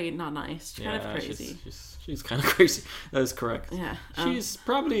just very not nice. She's kind of crazy. She's kind of crazy. That is correct. Yeah. She's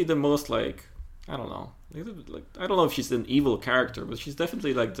probably the most like, I don't know. Like, I don't know if she's an evil character, but she's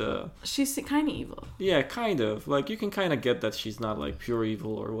definitely like she's kind of evil. Yeah, kind of. Like, you can kind of get that she's not like pure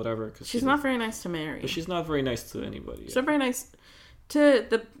evil or whatever. Cause she's not very nice to Mary. But she's not very nice to anybody. She's not very nice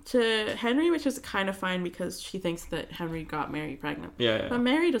to Henry, which is kind of fine because she thinks that Henry got Mary pregnant. Yeah. But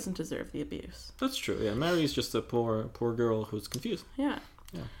Mary doesn't deserve the abuse. That's true. Yeah, Mary's just a poor girl who's confused. Yeah.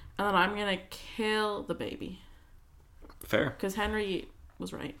 And then I'm gonna kill the baby. Fair. Because Henry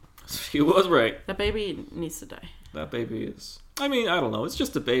was right. He was right. That baby needs to die. That baby is... I mean, I don't know. It's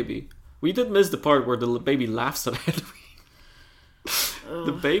just a baby. We did miss the part where the baby laughs at Henry.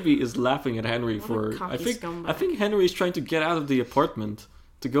 The baby is laughing at Henry for... I think Henry's trying to get out of the apartment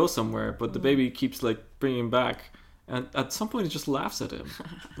to go somewhere, but the baby keeps like bringing him back. And at some point it just laughs at him.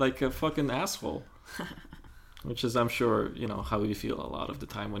 Like a fucking asshole. Which is, I'm sure, you know, how you feel a lot of the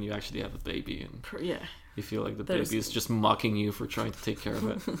time when you actually have a baby. And you feel like the baby is just mocking you for trying to take care of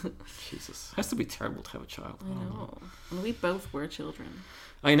it. Jesus. It has to be terrible to have a child. I know. And we both were children.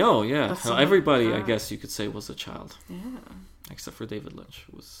 I know, yeah. Everybody, I guess you could say, was a child. Yeah. Except for David Lynch,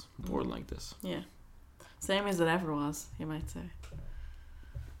 who was born like this. Yeah. Same as it ever was, you might say.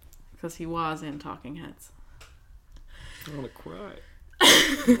 Because he was in Talking Heads. I want to cry.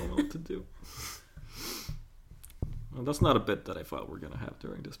 I don't know what to do. Well, that's not a bit that I thought we were going to have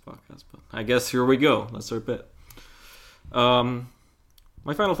during this podcast, but I guess here we go. That's our bit. My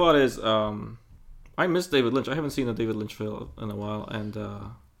final thought is, I miss David Lynch. I haven't seen a David Lynch film in a while, and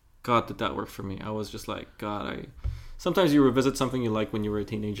God, did that work for me. I was just like, sometimes you revisit something you like when you were a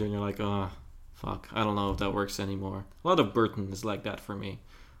teenager, and you're like, fuck, I don't know if that works anymore. A lot of Burton is like that for me.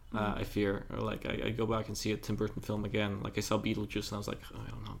 I fear, or like I go back and see a Tim Burton film again. Like I saw Beetlejuice, and I was like, I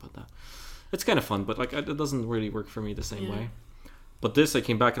don't know about that. It's kind of fun, but like it doesn't really work for me the same way. But this, I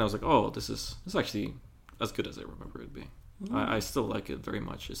came back and I was like, oh, this is actually as good as I remember it being. I still like it very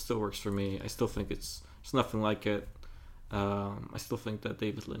much. It still works for me. I still think it's nothing like it. I still think that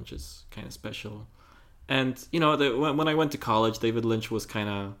David Lynch is kind of special. And you know, when I went to college, David Lynch was kind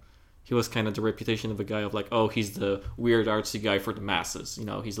of the reputation of a guy of like, oh, he's the weird artsy guy for the masses. You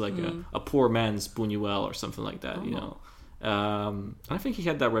know, he's like a poor man's Buñuel or something like that. You know. And I think he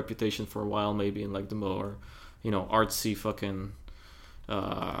had that reputation for a while, maybe in like the more, you know, artsy fucking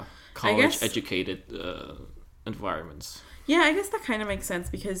college-educated environments. Yeah, I guess that kind of makes sense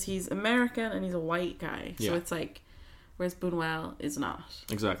because he's American and he's a white guy, so it's like, whereas Buñuel is not.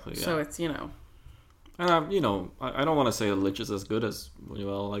 Exactly. Yeah. So it's, you know. And you know, I don't want to say that Lynch is as good as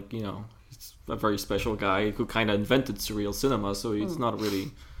Buñuel. Like, you know, he's a very special guy who kind of invented surreal cinema, so he's not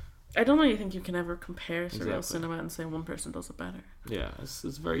really. I don't really think you can ever compare surreal cinema and say one person does it better. Yeah, it's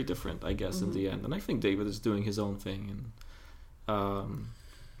very different, I guess, in the end. And I think David is doing his own thing.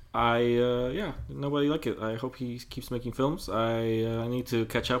 Nobody like it. I hope he keeps making films. I need to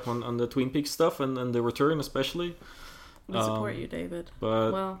catch up on the Twin Peaks stuff and The Return especially. We support you, David.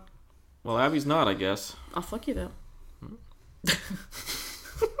 But well, Abby's not, I guess. I'll fuck you though.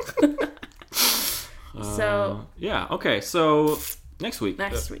 So yeah, okay. So next week.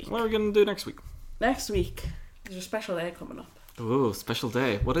 What are we gonna do next week? Next week, there's a special day coming up. Ooh, special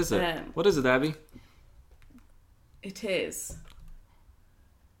day. What is it? What is it, Abby? It is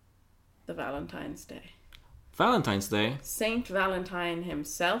the Valentine's Day. Valentine's Day? Saint Valentine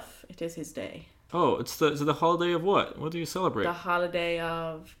himself. It is his day. Oh, is it the holiday of what? What do you celebrate? The holiday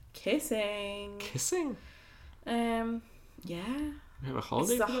of kissing. Kissing? Yeah. You have a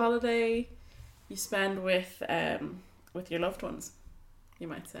holiday? It's the holiday you spend with your loved ones, you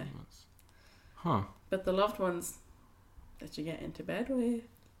might say. Huh. But the loved ones that you get into bed with.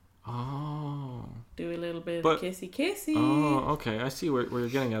 Oh. Do a little bit of kissy. Oh, okay. I see where you're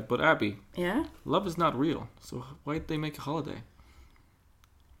getting at. But Abby. Yeah? Love is not real. So why did they make a holiday?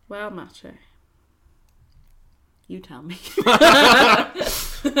 Well, Mache. You tell me.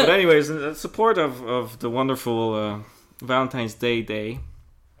 But anyways, in support of the wonderful Valentine's Day.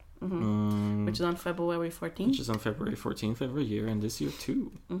 Mm-hmm. Which is on February 14th. Which is on February 14th every year, and this year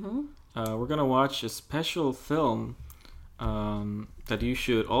too. Mm-hmm. We're going to watch a special film that you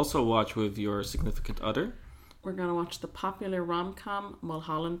should also watch with your significant other. We're going to watch the popular rom-com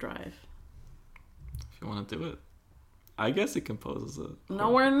Mulholland Drive. If you want to do it. I guess it composes a...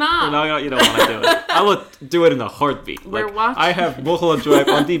 No, we're not. No, you don't want to do it. I would do it in a heartbeat. We're watching... I have Mulholland Drive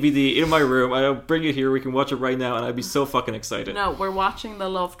on DVD in my room. I'll bring it here. We can watch it right now, and I'd be so fucking excited. No, we're watching The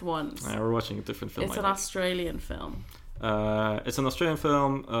Loved Ones. Yeah, we're watching a different film. It's an Australian film. It's an Australian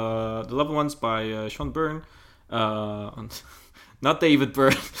film. The Loved Ones by Sean Byrne. Not David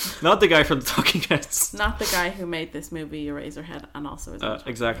Byrne. Not the guy from the Talking Heads. Not the guy who made this movie Eraserhead and also is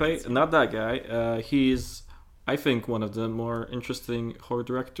exactly. Heads. Not that guy. He's, I think, one of the more interesting horror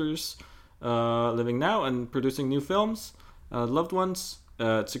directors living now and producing new films. Loved Ones.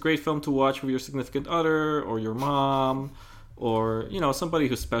 It's a great film to watch with your significant other or your mom or, somebody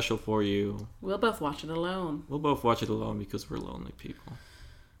who's special for you. We'll both watch it alone. We'll both watch it alone because we're lonely people.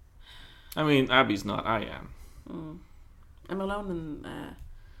 I mean, Abby's not. I am. I'm alone in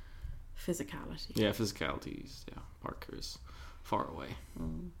physicality. Yeah, physicalities. Yeah, Parker's far away.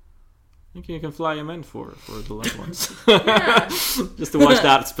 I think you can fly him in for the Loved Ones. Yeah. Just to watch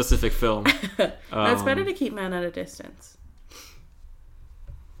that specific film. It's better to keep men at a distance.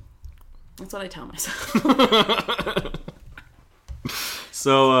 That's what I tell myself.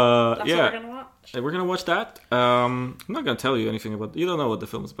 So, that's yeah. what we're going to watch. We're going to watch that. I'm not going to tell you anything about... You don't know what the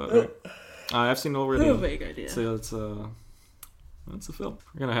film's about, right? I've seen it already. No vague idea. So it's a film.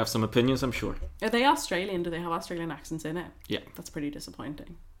 We're going to have some opinions, I'm sure. Are they Australian? Do they have Australian accents in it? Yeah. That's pretty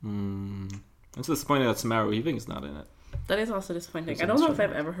disappointing. It's disappointing that Samara Weaving is not in it. That is also disappointing. I don't know if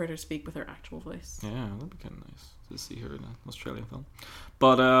I've ever heard her speak with her actual voice. Yeah, that'd be kind of nice to see her in an Australian film.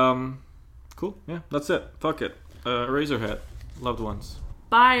 But, cool. Yeah, that's it. Fuck it. Eraserhead. Loved Ones.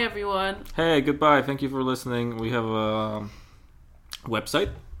 Bye, everyone. Hey, goodbye. Thank you for listening. We have a website.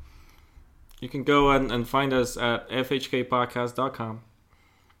 You can go and find us at fhkpodcast.com.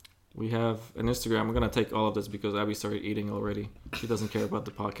 We have an Instagram. We're going to take all of this because Abby started eating already. She doesn't care about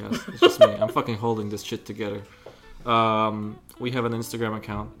the podcast. It's just me. I'm fucking holding this shit together. We have an Instagram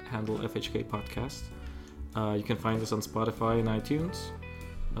account, handle FHK Podcast. You can find us on Spotify and iTunes.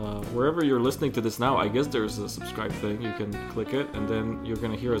 Wherever you're listening to this now, I guess there's a subscribe thing. You can click it, and then you're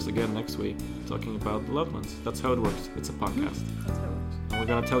going to hear us again next week talking about the Loved Ones. That's how it works. It's a podcast. That's how it works. And we're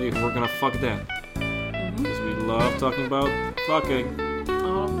going to tell you who we're going to fuck then. Because we love talking about fucking.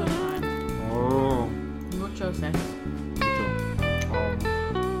 All of the time. Oh. Mucho sex.